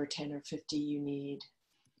 5 or 10 or 50 you need.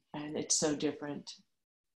 And it's so different.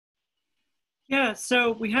 Yeah,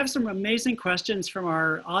 so we have some amazing questions from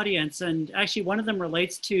our audience, and actually one of them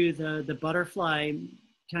relates to the butterfly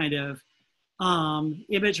kind of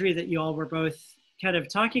imagery that you all were both kind of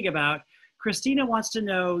talking about. Christina wants to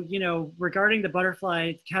know, you know, regarding the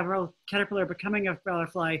butterfly, caterpillar becoming a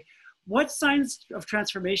butterfly, what signs of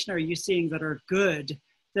transformation are you seeing that are good,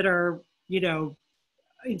 that are, you know,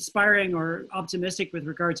 inspiring or optimistic with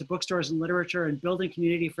regard to bookstores and literature and building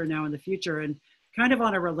community for now and the future? And kind of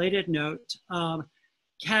on a related note,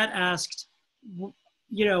 Kat asked,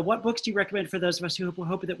 you know, what books do you recommend for those of us who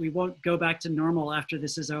hope that we won't go back to normal after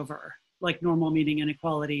this is over? Like normal meaning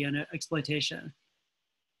inequality and exploitation.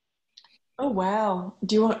 Oh, wow.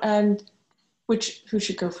 Do you want, and who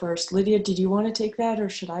should go first? Lydia, did you want to take that, or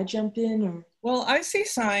should I jump in? Or? Well, I see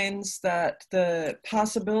signs that the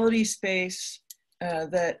possibility space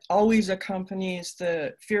that always accompanies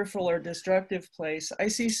the fearful or destructive place, I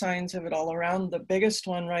see signs of it all around. The biggest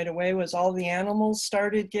one right away was all the animals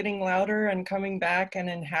started getting louder and coming back and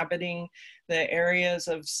inhabiting the areas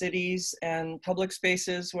of cities and public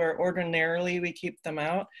spaces where ordinarily we keep them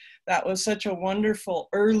out. That was such a wonderful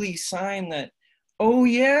early sign that, oh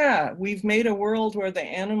yeah, we've made a world where the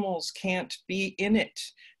animals can't be in it.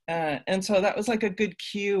 And so that was like a good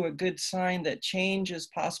cue, a good sign that change is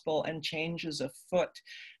possible and change is afoot.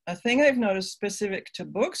 A thing I've noticed specific to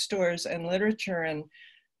bookstores and literature and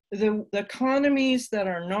the economies that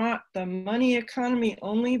are not the money economy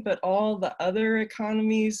only, but all the other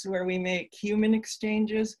economies where we make human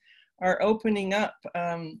exchanges are opening up.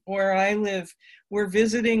 Where I live, we're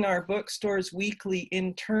visiting our bookstores weekly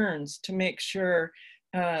in turns to make sure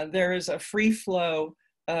there is a free flow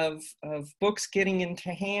of books getting into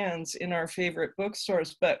hands in our favorite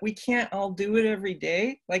bookstores, but we can't all do it every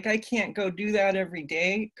day. Like I can't go do that every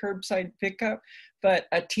day, curbside pickup, but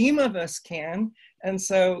a team of us can. And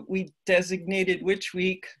so we designated which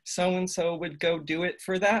week so-and-so would go do it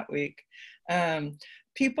for that week.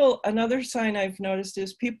 Another sign I've noticed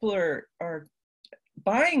is people are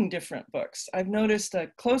buying different books. I've noticed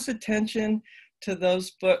a close attention to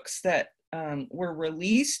those books that were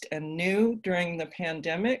released and new during the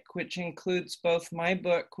pandemic, which includes both my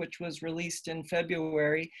book, which was released in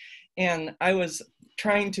February, and I was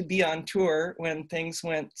trying to be on tour when things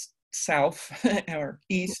went south or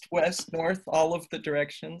east, west, north, all of the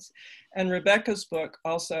directions. And Rebecca's book,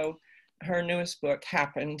 also her newest book,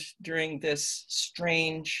 happened during this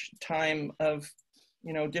strange time of,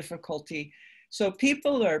 you know, difficulty. So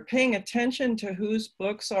people are paying attention to whose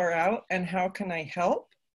books are out and how can I help?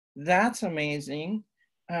 That's amazing.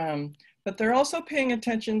 But they're also paying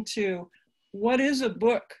attention to what is a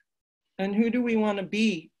book and who do we want to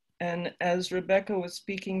be? And as Rebecca was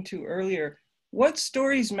speaking to earlier, what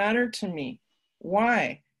stories matter to me?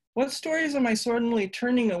 Why? What stories am I suddenly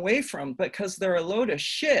turning away from because they're a load of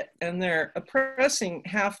shit and they're oppressing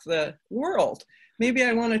half the world? Maybe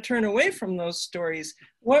I want to turn away from those stories.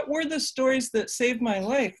 What were the stories that saved my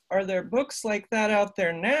life? Are there books like that out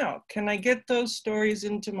there now? Can I get those stories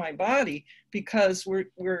into my body? Because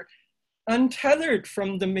we're untethered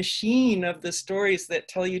from the machine of the stories that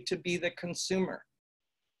tell you to be the consumer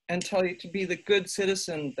and tell you to be the good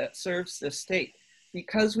citizen that serves the state.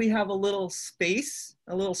 Because we have a little space,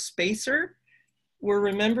 a little spacer, we're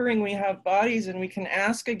remembering we have bodies and we can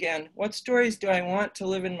ask again, what stories do I want to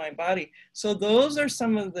live in my body? So those are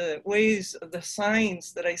some of the ways, the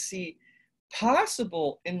signs that I see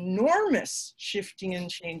possible, enormous shifting and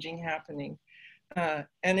changing happening.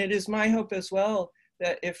 And it is my hope as well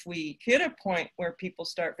that if we hit a point where people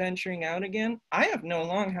start venturing out again, I have no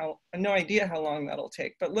idea how long that'll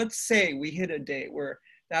take, but let's say we hit a day where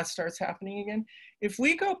that starts happening again. If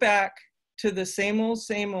we go back to the same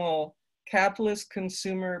old capitalist,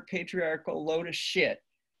 consumer, patriarchal load of shit,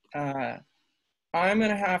 I'm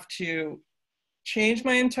gonna have to change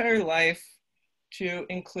my entire life to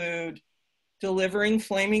include delivering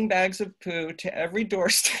flaming bags of poo to every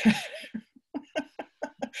doorstep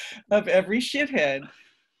of every shithead.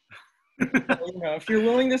 So, you know, if you're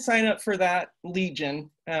willing to sign up for that legion,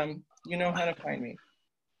 you know how to find me.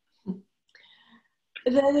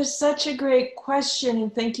 That is such a great question,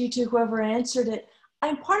 and thank you to whoever answered it.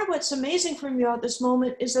 And part of what's amazing for me at this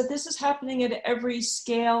moment is that this is happening at every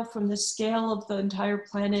scale, from the scale of the entire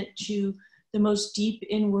planet to the most deep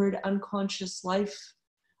inward unconscious life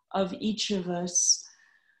of each of us.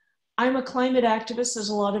 I'm a climate activist, as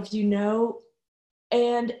a lot of you know,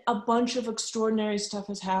 and a bunch of extraordinary stuff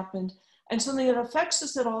has happened. And something that affects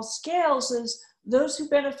us at all scales is those who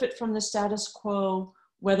benefit from the status quo,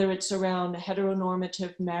 whether it's around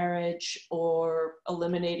heteronormative marriage or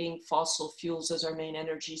eliminating fossil fuels as our main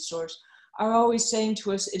energy source, are always saying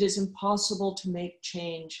to us, it is impossible to make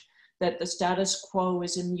change, that the status quo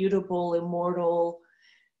is immutable, immortal,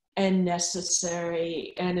 and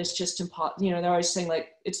necessary, and it's just impossible. You know, they're always saying, like,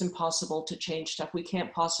 it's impossible to change stuff. We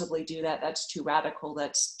can't possibly do that. That's too radical.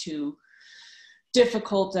 That's too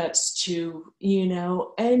difficult. That's too, you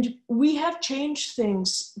know, and we have changed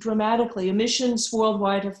things dramatically. Emissions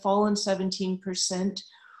worldwide have fallen 17%.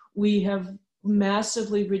 We have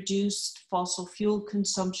massively reduced fossil fuel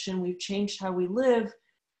consumption. We've changed how we live.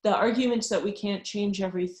 The arguments that we can't change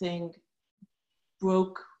everything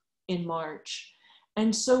broke in March.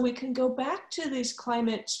 And so we can go back to these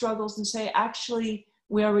climate struggles and say, actually,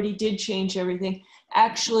 we already did change everything.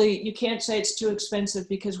 Actually, you can't say it's too expensive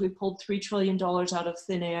because we pulled $3 trillion out of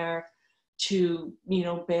thin air to, you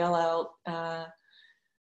know, bail out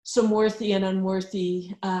some worthy and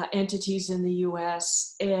unworthy entities in the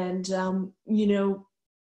US. And, you know,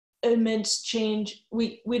 immense change,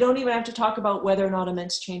 we don't even have to talk about whether or not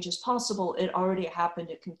immense change is possible. It already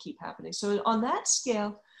happened, it can keep happening. So on that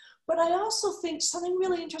scale, but I also think something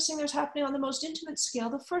really interesting that's happening on the most intimate scale.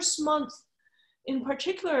 The first month in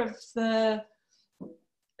particular of the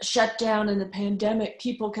shutdown and the pandemic,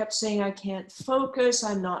 people kept saying, I can't focus,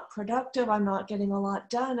 I'm not productive, I'm not getting a lot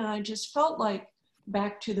done. And I just felt like,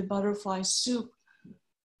 back to the butterfly soup,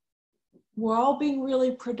 we're all being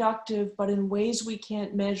really productive, but in ways we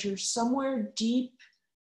can't measure, somewhere deep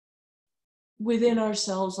within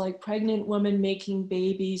ourselves, like pregnant women making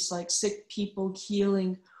babies, like sick people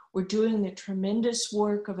healing. We're doing the tremendous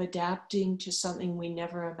work of adapting to something we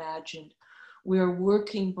never imagined. We're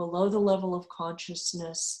working below the level of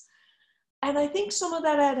consciousness. And I think some of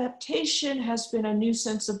that adaptation has been a new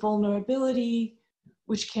sense of vulnerability,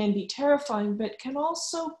 which can be terrifying, but can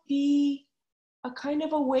also be a kind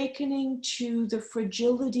of awakening to the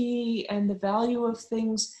fragility and the value of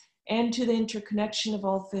things and to the interconnection of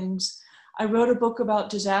all things. I wrote a book about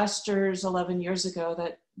disasters 11 years ago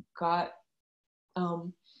that got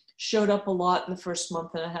showed up a lot in the first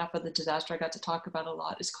month and a half of the disaster. I got to talk about a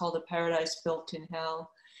lot. It's called A Paradise Built in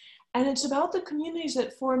Hell. And it's about the communities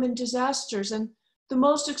that form in disasters. And the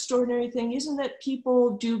most extraordinary thing isn't that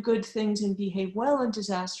people do good things and behave well in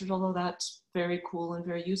disasters, although that's very cool and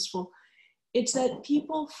very useful. It's that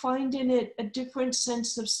people find in it a different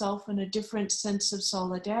sense of self and a different sense of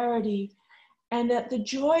solidarity. And that the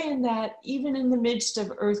joy in that, even in the midst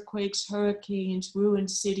of earthquakes, hurricanes,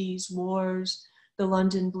 ruined cities, wars, the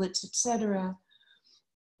London Blitz, etc.,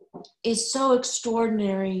 is so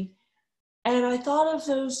extraordinary. And I thought of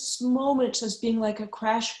those moments as being like a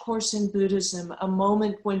crash course in Buddhism, a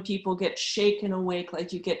moment when people get shaken awake,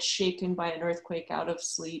 like you get shaken by an earthquake out of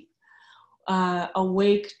sleep,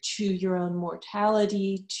 awake to your own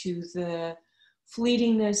mortality, to the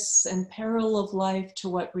fleetingness and peril of life, to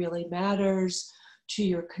what really matters, to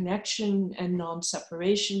your connection and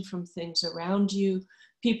non-separation from things around you.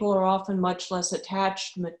 People are often much less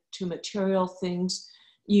attached to material things.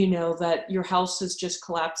 You know that your house has just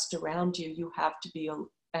collapsed around you. You have to be,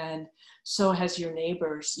 and so has your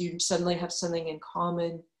neighbors. You suddenly have something in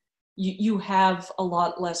common. You have a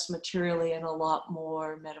lot less materially and a lot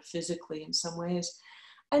more metaphysically in some ways.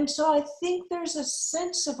 And so I think there's a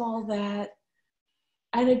sense of all that.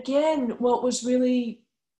 And again, what was really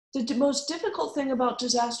the most difficult thing about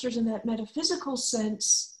disasters in that metaphysical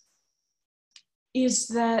sense is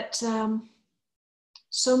that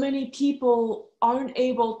so many people aren't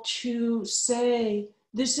able to say,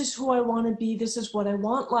 this is who I want to be, this is what I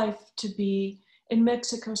want life to be. In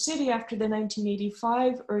Mexico City after the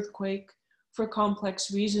 1985 earthquake, for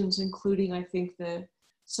complex reasons, including, I think,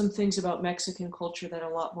 some things about Mexican culture that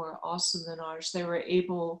are a lot more awesome than ours, they were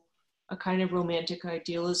able, a kind of romantic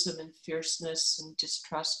idealism and fierceness and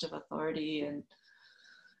distrust of authority and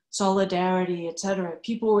solidarity, etc.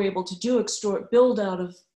 People were able to build out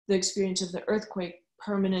of the experience of the earthquake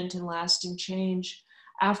permanent and lasting change.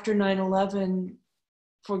 After 9/11,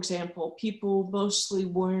 for example, people mostly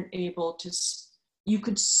weren't able to, you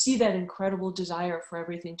could see that incredible desire for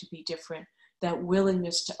everything to be different, that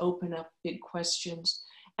willingness to open up big questions,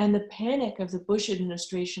 and the panic of the Bush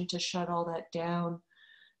administration to shut all that down.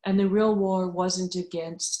 And the real war wasn't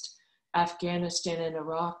against Afghanistan and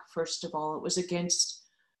Iraq, first of all. It was against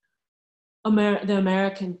the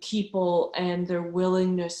American people and their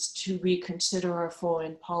willingness to reconsider our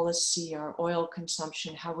foreign policy, our oil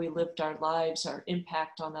consumption, how we lived our lives, our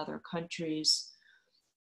impact on other countries,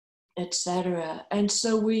 etc. And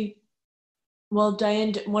so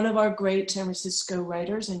Diane, one of our great San Francisco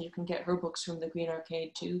writers, and you can get her books from the Green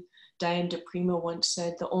Arcade too, Diane DePrima once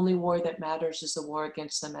said, the only war that matters is the war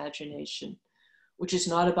against the imagination, which is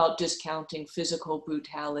not about discounting physical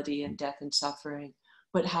brutality and death and suffering,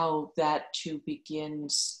 but how that too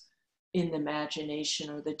begins in the imagination,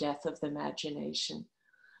 or the death of the imagination.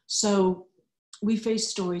 So we face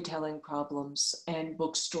storytelling problems, and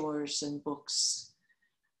bookstores and books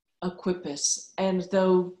equip us. And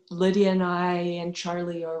though Lydia and I and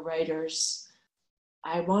Charlie are writers,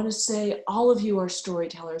 I want to say all of you are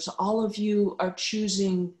storytellers. All of you are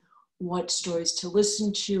choosing what stories to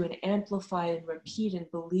listen to and amplify and repeat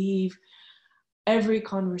and believe. Every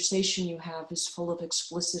conversation you have is full of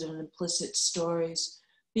explicit and implicit stories.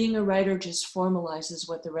 Being a writer just formalizes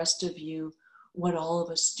what the rest of you, what all of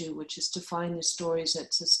us do, which is to find the stories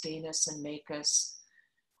that sustain us and make us,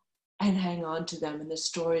 and hang on to them, and the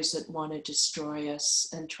stories that want to destroy us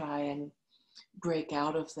and try and break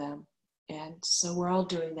out of them. And so we're all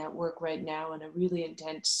doing that work right now in a really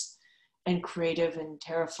intense and creative and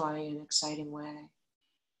terrifying and exciting way.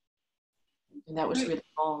 And that was really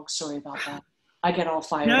long. Sorry about that. I get all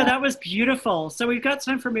fired up. No, that was beautiful. So we've got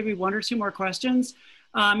time for maybe one or two more questions.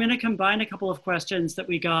 I'm going to combine a couple of questions that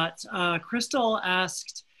we got. Crystal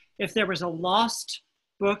asked if there was a lost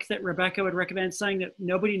book that Rebecca would recommend, something that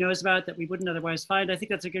nobody knows about that we wouldn't otherwise find. I think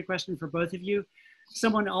that's a good question for both of you.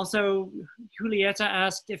 Someone also, Julieta,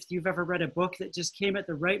 asked if you've ever read a book that just came at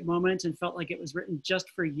the right moment and felt like it was written just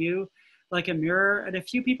for you, like a mirror. And a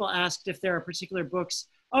few people asked if there are particular books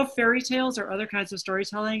of fairy tales or other kinds of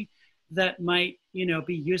storytelling that might,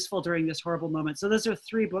 be useful during this horrible moment. So those are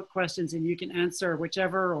 3 book questions, and you can answer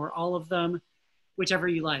whichever or all of them, whichever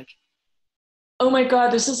you like. Oh my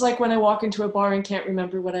God, this is like when I walk into a bar and can't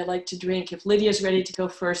remember what I like to drink. If Lydia's ready to go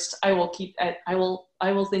first, I will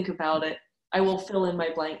think about it. I will fill in my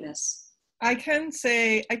blankness. I can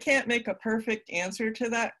say, I can't make a perfect answer to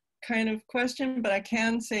that kind of question, but I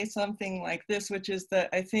can say something like this, which is that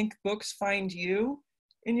I think books find you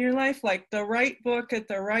in your life. Like the right book at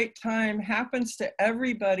the right time happens to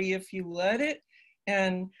everybody if you let it.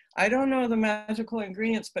 And I don't know the magical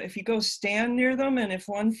ingredients, but if you go stand near them, and if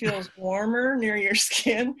one feels warmer near your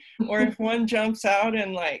skin, or if one jumps out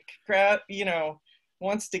and like grab, you know,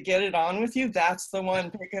 wants to get it on with you, that's the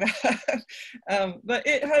one, pick it up. But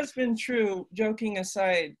it has been true, joking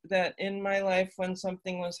aside, that in my life when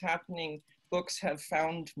something was happening, books have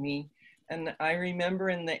found me. And I remember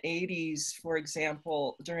in the 80s, for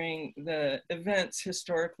example, during the events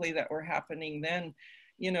historically that were happening then,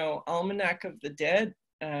 you know, Almanac of the Dead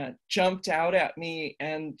jumped out at me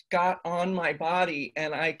and got on my body,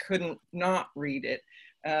 and I couldn't not read it.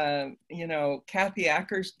 You know, Kathy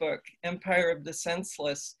Acker's book, Empire of the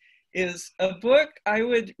Senseless, is a book I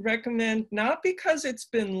would recommend, not because it's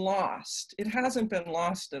been lost. It hasn't been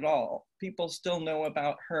lost at all. People still know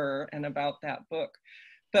about her and about that book,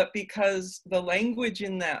 but because the language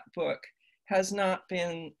in that book has not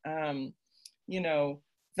been, you know,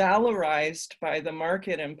 valorized by the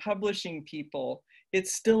market and publishing people.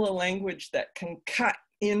 It's still a language that can cut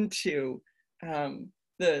into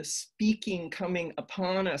the speaking coming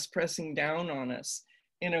upon us, pressing down on us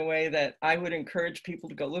in a way that I would encourage people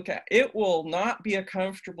to go look at. It will not be a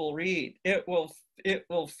comfortable read. It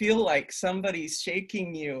will feel like somebody's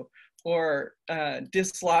shaking you or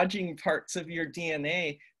dislodging parts of your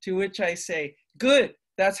DNA, to which I say, good,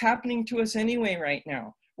 that's happening to us anyway right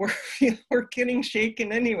now. We're getting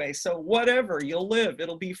shaken anyway, so whatever, you'll live,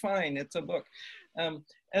 it'll be fine, it's a book. And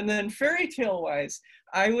then fairy tale wise,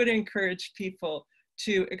 I would encourage people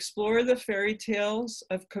to explore the fairy tales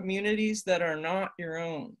of communities that are not your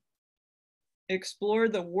own. Explore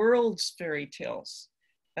the world's fairy tales.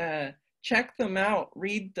 Check them out,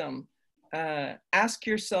 read them. Ask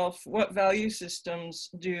yourself, what value systems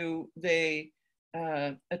do they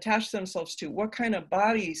attach themselves to? What kind of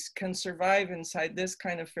bodies can survive inside this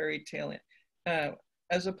kind of fairy tale,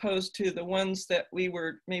 as opposed to the ones that we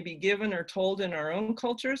were maybe given or told in our own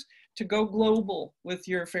cultures, to go global with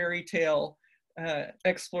your fairy tale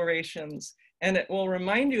explorations. And it will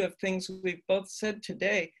remind you of things we've both said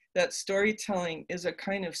today, that storytelling is a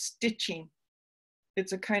kind of stitching.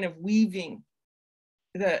 It's a kind of weaving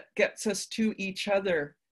that gets us to each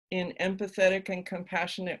other in empathetic and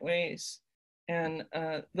compassionate ways. And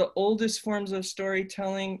the oldest forms of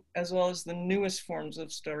storytelling, as well as the newest forms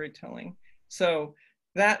of storytelling. So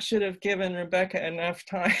that should have given Rebecca enough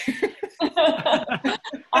time. I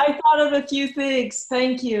thought of a few things,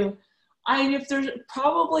 thank you. If there's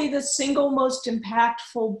probably the single most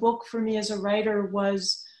impactful book for me as a writer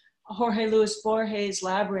was Jorge Luis Borges'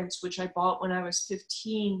 Labyrinths, which I bought when I was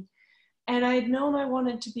 15. And I had known I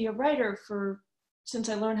wanted to be a writer since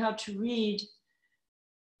I learned how to read,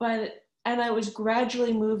 and I was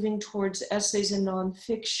gradually moving towards essays and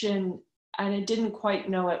nonfiction, and I didn't quite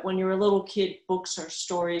know it. When you're a little kid, books are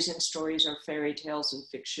stories, and stories are fairy tales and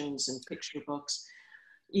fictions and picture books,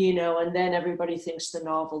 you know, and then everybody thinks the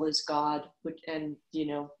novel is God,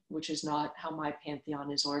 which is not how my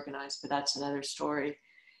pantheon is organized, but that's another story.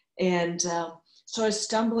 And so I was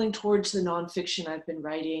stumbling towards the nonfiction I've been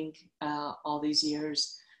writing all these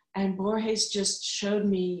years, and Borges just showed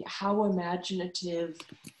me how imaginative,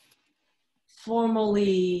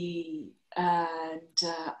 formally and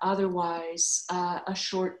otherwise, a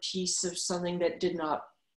short piece of something that they're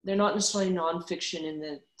not necessarily nonfiction in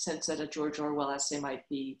the sense that a George Orwell essay might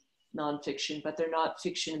be nonfiction, but they're not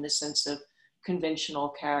fiction in the sense of conventional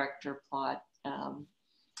character plot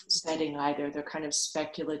setting either. They're kind of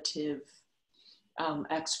speculative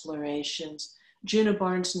explorations. Juna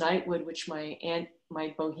Barnes Nightwood, which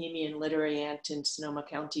my Bohemian literary aunt in Sonoma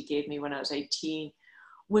County gave me when I was 18,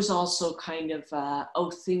 was also kind of,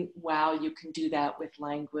 wow, you can do that with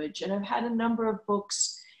language. And I've had a number of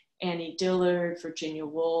books, Annie Dillard, Virginia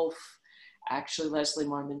Woolf, actually Leslie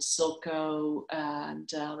Marmon Silko, and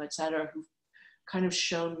et cetera, who've kind of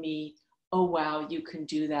shown me, oh, wow, you can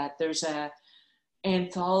do that. There's a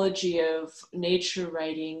anthology of nature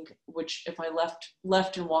writing, which if I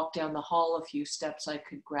left and walked down the hall a few steps, I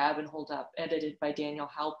could grab and hold up, edited by Daniel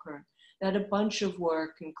Halpern. That a bunch of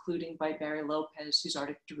work, including by Barry Lopez, whose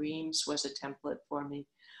Arctic Dreams was a template for me.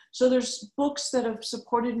 So there's books that have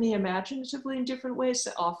supported me imaginatively in different ways,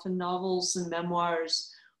 often novels and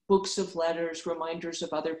memoirs, books of letters, reminders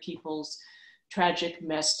of other people's tragic,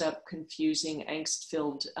 messed up, confusing,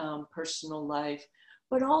 angst-filled personal life,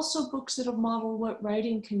 but also books that have modeled what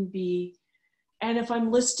writing can be. And if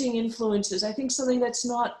I'm listing influences, I think something that's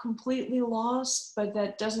not completely lost, but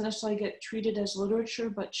that doesn't necessarily get treated as literature,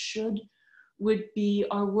 but would be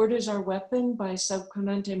Our Word is Our Weapon by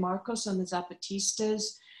Subcomandante Marcos and the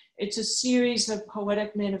Zapatistas. It's a series of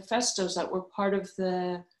poetic manifestos that were part of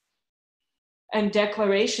and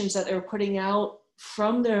declarations that they were putting out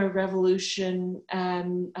from their revolution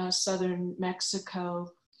in southern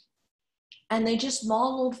Mexico. And they just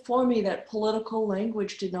modeled for me that political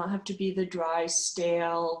language did not have to be the dry,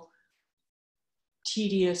 stale,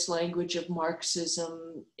 tedious language of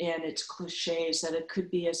Marxism and its cliches, that it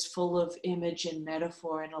could be as full of image and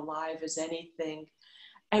metaphor and alive as anything.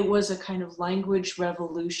 It was a kind of language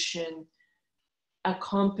revolution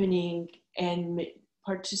accompanying and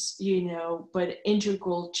but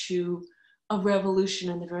integral to a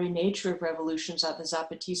revolution and the very nature of revolutions that the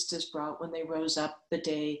Zapatistas brought when they rose up the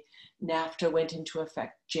day NAFTA went into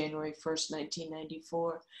effect January 1st,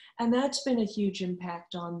 1994. And that's been a huge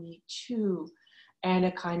impact on me too. And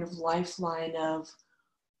a kind of lifeline of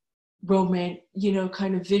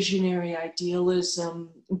kind of visionary idealism,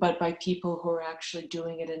 but by people who are actually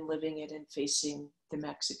doing it and living it and facing the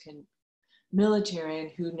Mexican military,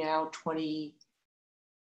 and who now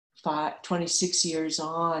 26 years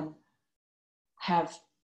on have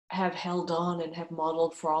held on and have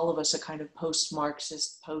modeled for all of us a kind of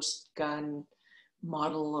post-Marxist, post-gun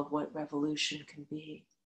model of what revolution can be.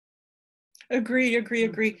 Agree.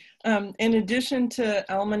 In addition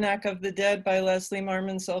to Almanac of the Dead by Leslie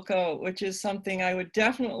Marmon Silko, which is something I would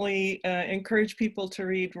definitely encourage people to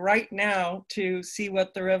read right now to see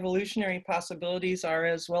what the revolutionary possibilities are,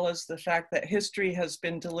 as well as the fact that history has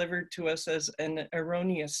been delivered to us as an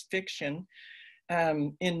erroneous fiction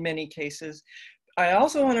in many cases. I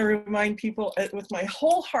also want to remind people with my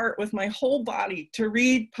whole heart, with my whole body, to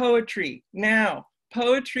read poetry now.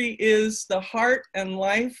 Poetry is the heart and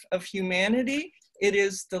life of humanity. It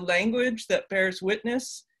is the language that bears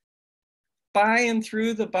witness by and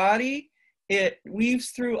through the body. It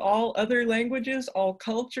weaves through all other languages, all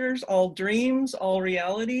cultures, all dreams, all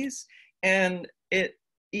realities. And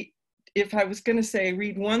if I was going to say,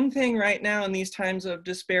 read one thing right now in these times of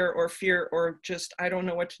despair or fear or just, I don't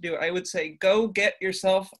know what to do, I would say, go get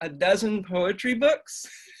yourself a dozen poetry books.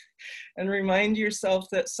 And remind yourself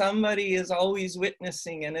that somebody is always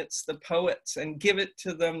witnessing, and it's the poets, and give it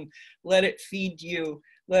to them. Let it feed you.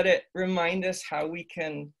 Let it remind us how we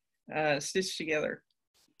can stitch together.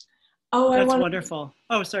 Oh, that's wonderful.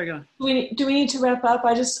 Oh, sorry, go on. Do we need to wrap up?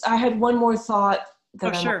 I had one more thought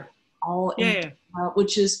that sure.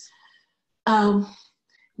 Which is, I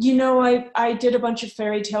did a bunch of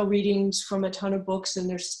fairy tale readings from a ton of books, and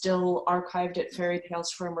they're still archived at Fairy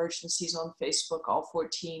Tales for Emergencies on Facebook, all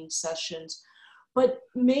 14 sessions. But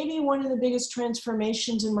maybe one of the biggest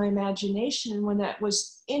transformations in my imagination, and one that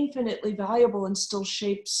was infinitely valuable and still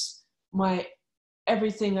shapes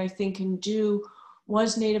everything I think and do,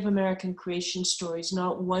 was Native American creation stories.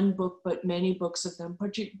 Not one book, but many books of them,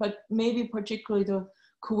 but maybe particularly the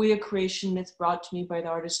Kauai creation myth brought to me by the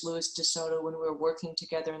artist Louis DeSoto when we were working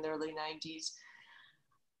together in the early 90s.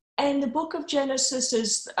 And the book of Genesis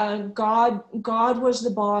is God was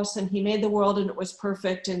the boss, and he made the world and it was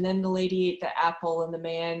perfect. And then the lady ate the apple, and the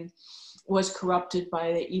man was corrupted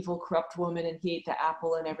by the evil, corrupt woman, and he ate the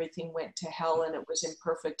apple, and everything went to hell, and it was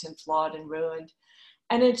imperfect and flawed and ruined.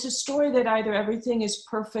 And it's a story that either everything is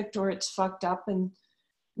perfect or it's fucked up. And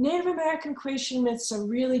Native American creation myths are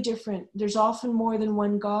really different. There's often more than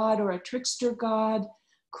one god or a trickster god.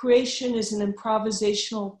 Creation is an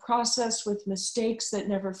improvisational process with mistakes that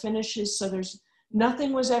never finishes. So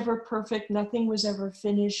nothing was ever perfect. Nothing was ever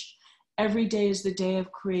finished. Every day is the day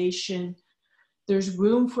of creation. There's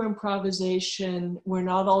room for improvisation. We're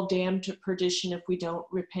not all damned to perdition if we don't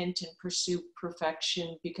repent and pursue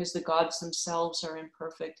perfection, because the gods themselves are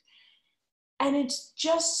imperfect. And it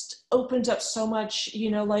just opens up so much,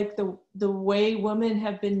 like the way women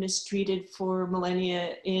have been mistreated for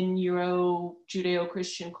millennia in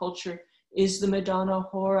Judeo-Christian culture is the Madonna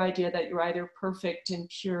whore idea, that you're either perfect and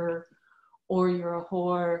pure or you're a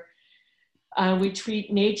whore. We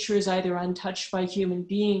treat nature as either untouched by human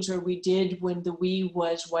beings, or we did when the we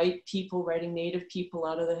was white people writing native people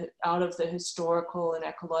out of the historical and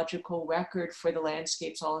ecological record for the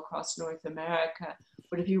landscapes all across North America.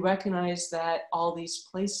 But if you recognize that all these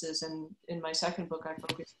places, and in my second book I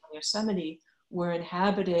focused on Yosemite, were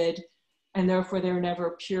inhabited, and therefore they were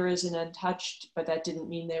never pure as and untouched, but that didn't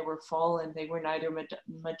mean they were fallen. They were neither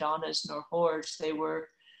Madonnas nor whores. They were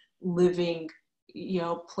living,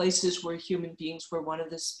 places where human beings were one of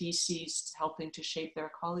the species helping to shape their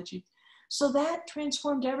ecology. So that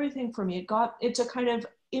transformed everything for me. It's a kind of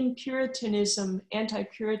impuritanism,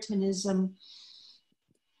 anti-Puritanism.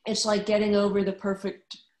 It's like getting over the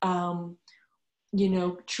perfect,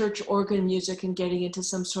 church organ music and getting into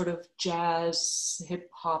some sort of jazz, hip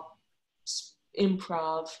hop,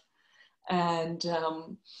 improv, and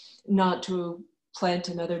not to plant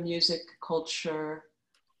another music culture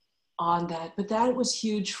on that. But that was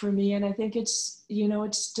huge for me. And I think it's, you know,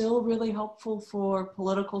 it's still really helpful for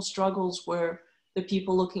political struggles where the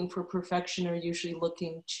people looking for perfection are usually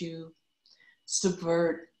looking to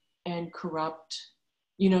subvert and corrupt.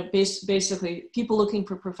 You know, basically, people looking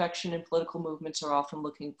for perfection in political movements are often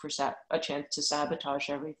looking for a chance to sabotage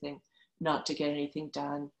everything, not to get anything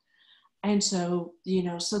done. And so, you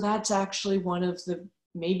know, so that's actually one of the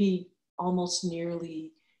maybe almost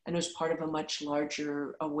nearly, and it was part of a much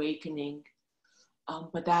larger awakening,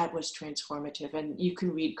 but that was transformative. And you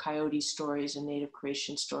can read coyote stories and native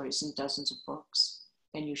creation stories in dozens of books,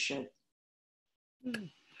 and you should.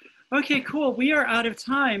 Okay, cool. We are out of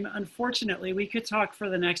time. Unfortunately, we could talk for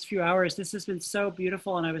the next few hours. This has been so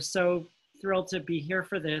beautiful, and I was so thrilled to be here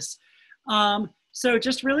for this. So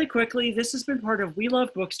just really quickly, this has been part of We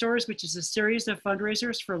Love Bookstores, which is a series of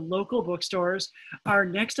fundraisers for local bookstores. Our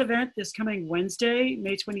next event this coming Wednesday,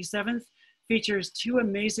 May 27th, features two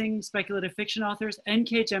amazing speculative fiction authors,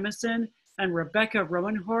 N.K. Jemisin and Rebecca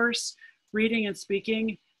Rowanhorse, reading and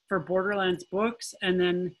speaking for Borderlands Books. And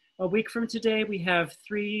then a week from today, we have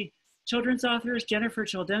three children's authors, Jennifer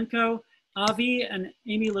Choldenko, Avi, and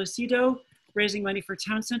Amy Lucido, raising money for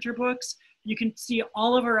Town Center Books. You can see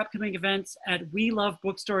all of our upcoming events at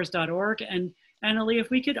welovebookstores.org. And Annalie, if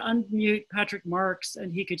we could unmute Patrick Marks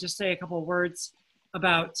and he could just say a couple of words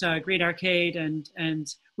about Green Arcade. And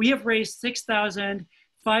we have raised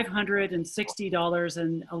 $6,560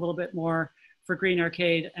 and a little bit more for Green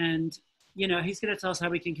Arcade. And, you know, he's going to tell us how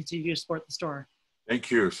we can continue to support the store. Thank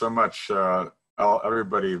you so much,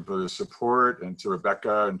 everybody, for the support, and to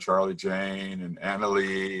Rebecca and Charlie Jane and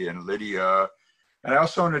Annalie and Lydia. And I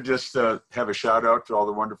also want to just have a shout out to all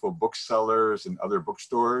the wonderful booksellers and other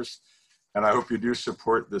bookstores. And I hope you do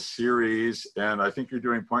support the series. And I think you're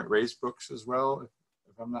doing Point Reyes books as well,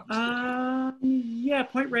 if I'm not mistaken. Yeah,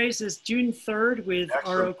 Point Reyes is June 3rd with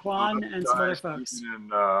Aro Kwan and some other folks.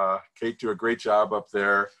 And Kate do a great job up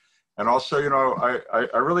there. And also, you know, I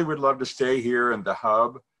really would love to stay here in the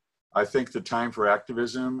hub. I think the time for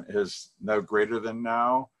activism is no greater than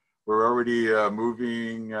now. We're already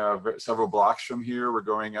moving several blocks from here. We're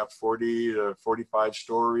going up 40 to 45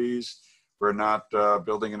 stories. We're not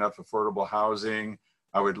building enough affordable housing.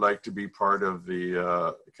 I would like to be part of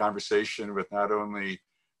the conversation with not only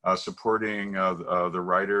supporting the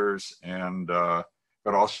writers and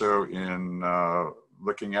but also in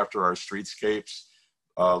looking after our streetscapes,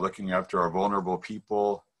 looking after our vulnerable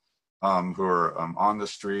people who are on the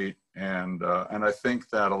street. And I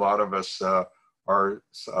think that a lot of us are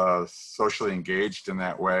socially engaged in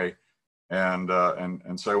that way. And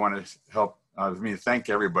so I want to help, thank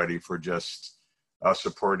everybody for just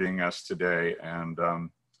supporting us today. And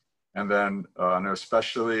then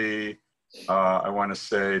especially I want to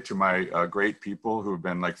say to my great people who've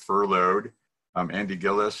been like furloughed, Andy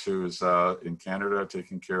Gillis, who's in Canada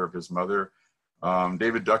taking care of his mother,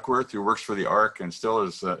 David Duckworth, who works for the ARC and still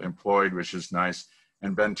is employed, which is nice,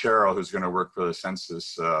 and Ben Terrell, who's going to work for the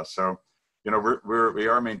census. So, you know, we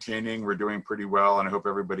are maintaining, we're doing pretty well, and I hope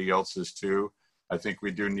everybody else is too. I think we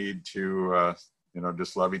do need to, you know,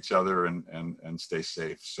 just love each other and stay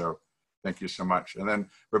safe. So thank you so much. And then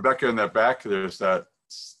Rebecca, in that back, there's that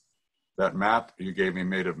map you gave me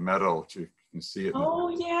made of metal. You can see it. Oh,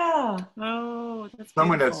 yeah. Oh, that's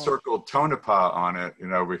someone beautiful. had circled Tonopah on it, you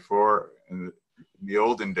know, before in the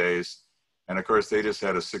olden days. And of course, they just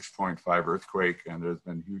had a 6.5 earthquake, and there's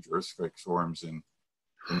been huge earthquake storms in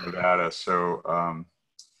Nevada. So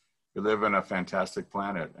we live in a fantastic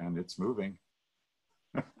planet, and it's moving.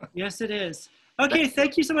 Yes, it is. Okay,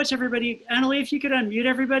 thank you so much, everybody. Annalie, if you could unmute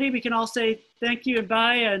everybody, we can all say thank you and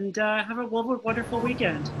bye, and have a wonderful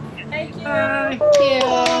weekend. Thank you. Bye.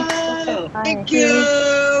 Thank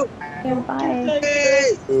you. Bye. Patrick.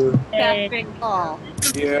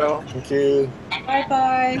 Thank you.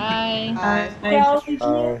 Bye-bye. Bye. Well, Thank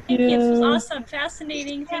thank you. This was awesome.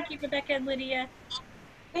 Fascinating. Thank you, Rebecca and Lydia.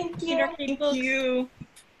 Thank you. Thank you.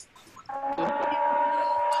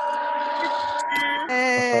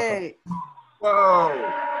 Hey.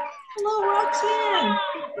 Whoa. Hello, Roxanne.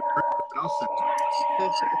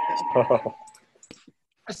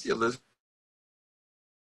 I see Elizabeth.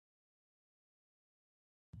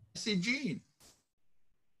 I see Jean.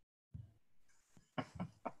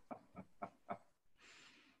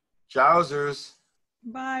 Chowsers.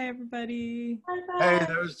 Bye, everybody. Bye-bye. Hey,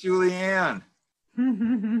 there's Julianne.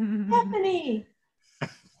 Stephanie.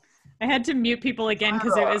 I had to mute people again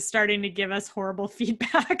because it was starting to give us horrible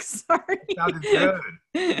feedback. Sorry. Sounded good.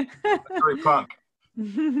 That's very punk.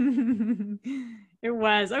 It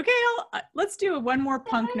was. Okay, let's do one more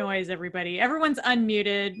punk noise, everybody. Everyone's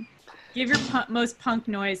unmuted. Give your most punk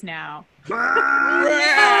noise now.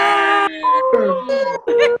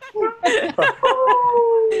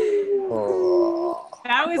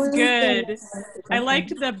 That was good. I liked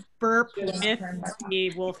the burp with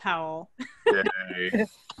the wolf howl. Yay.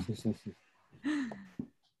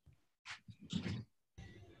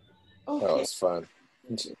 That was fun.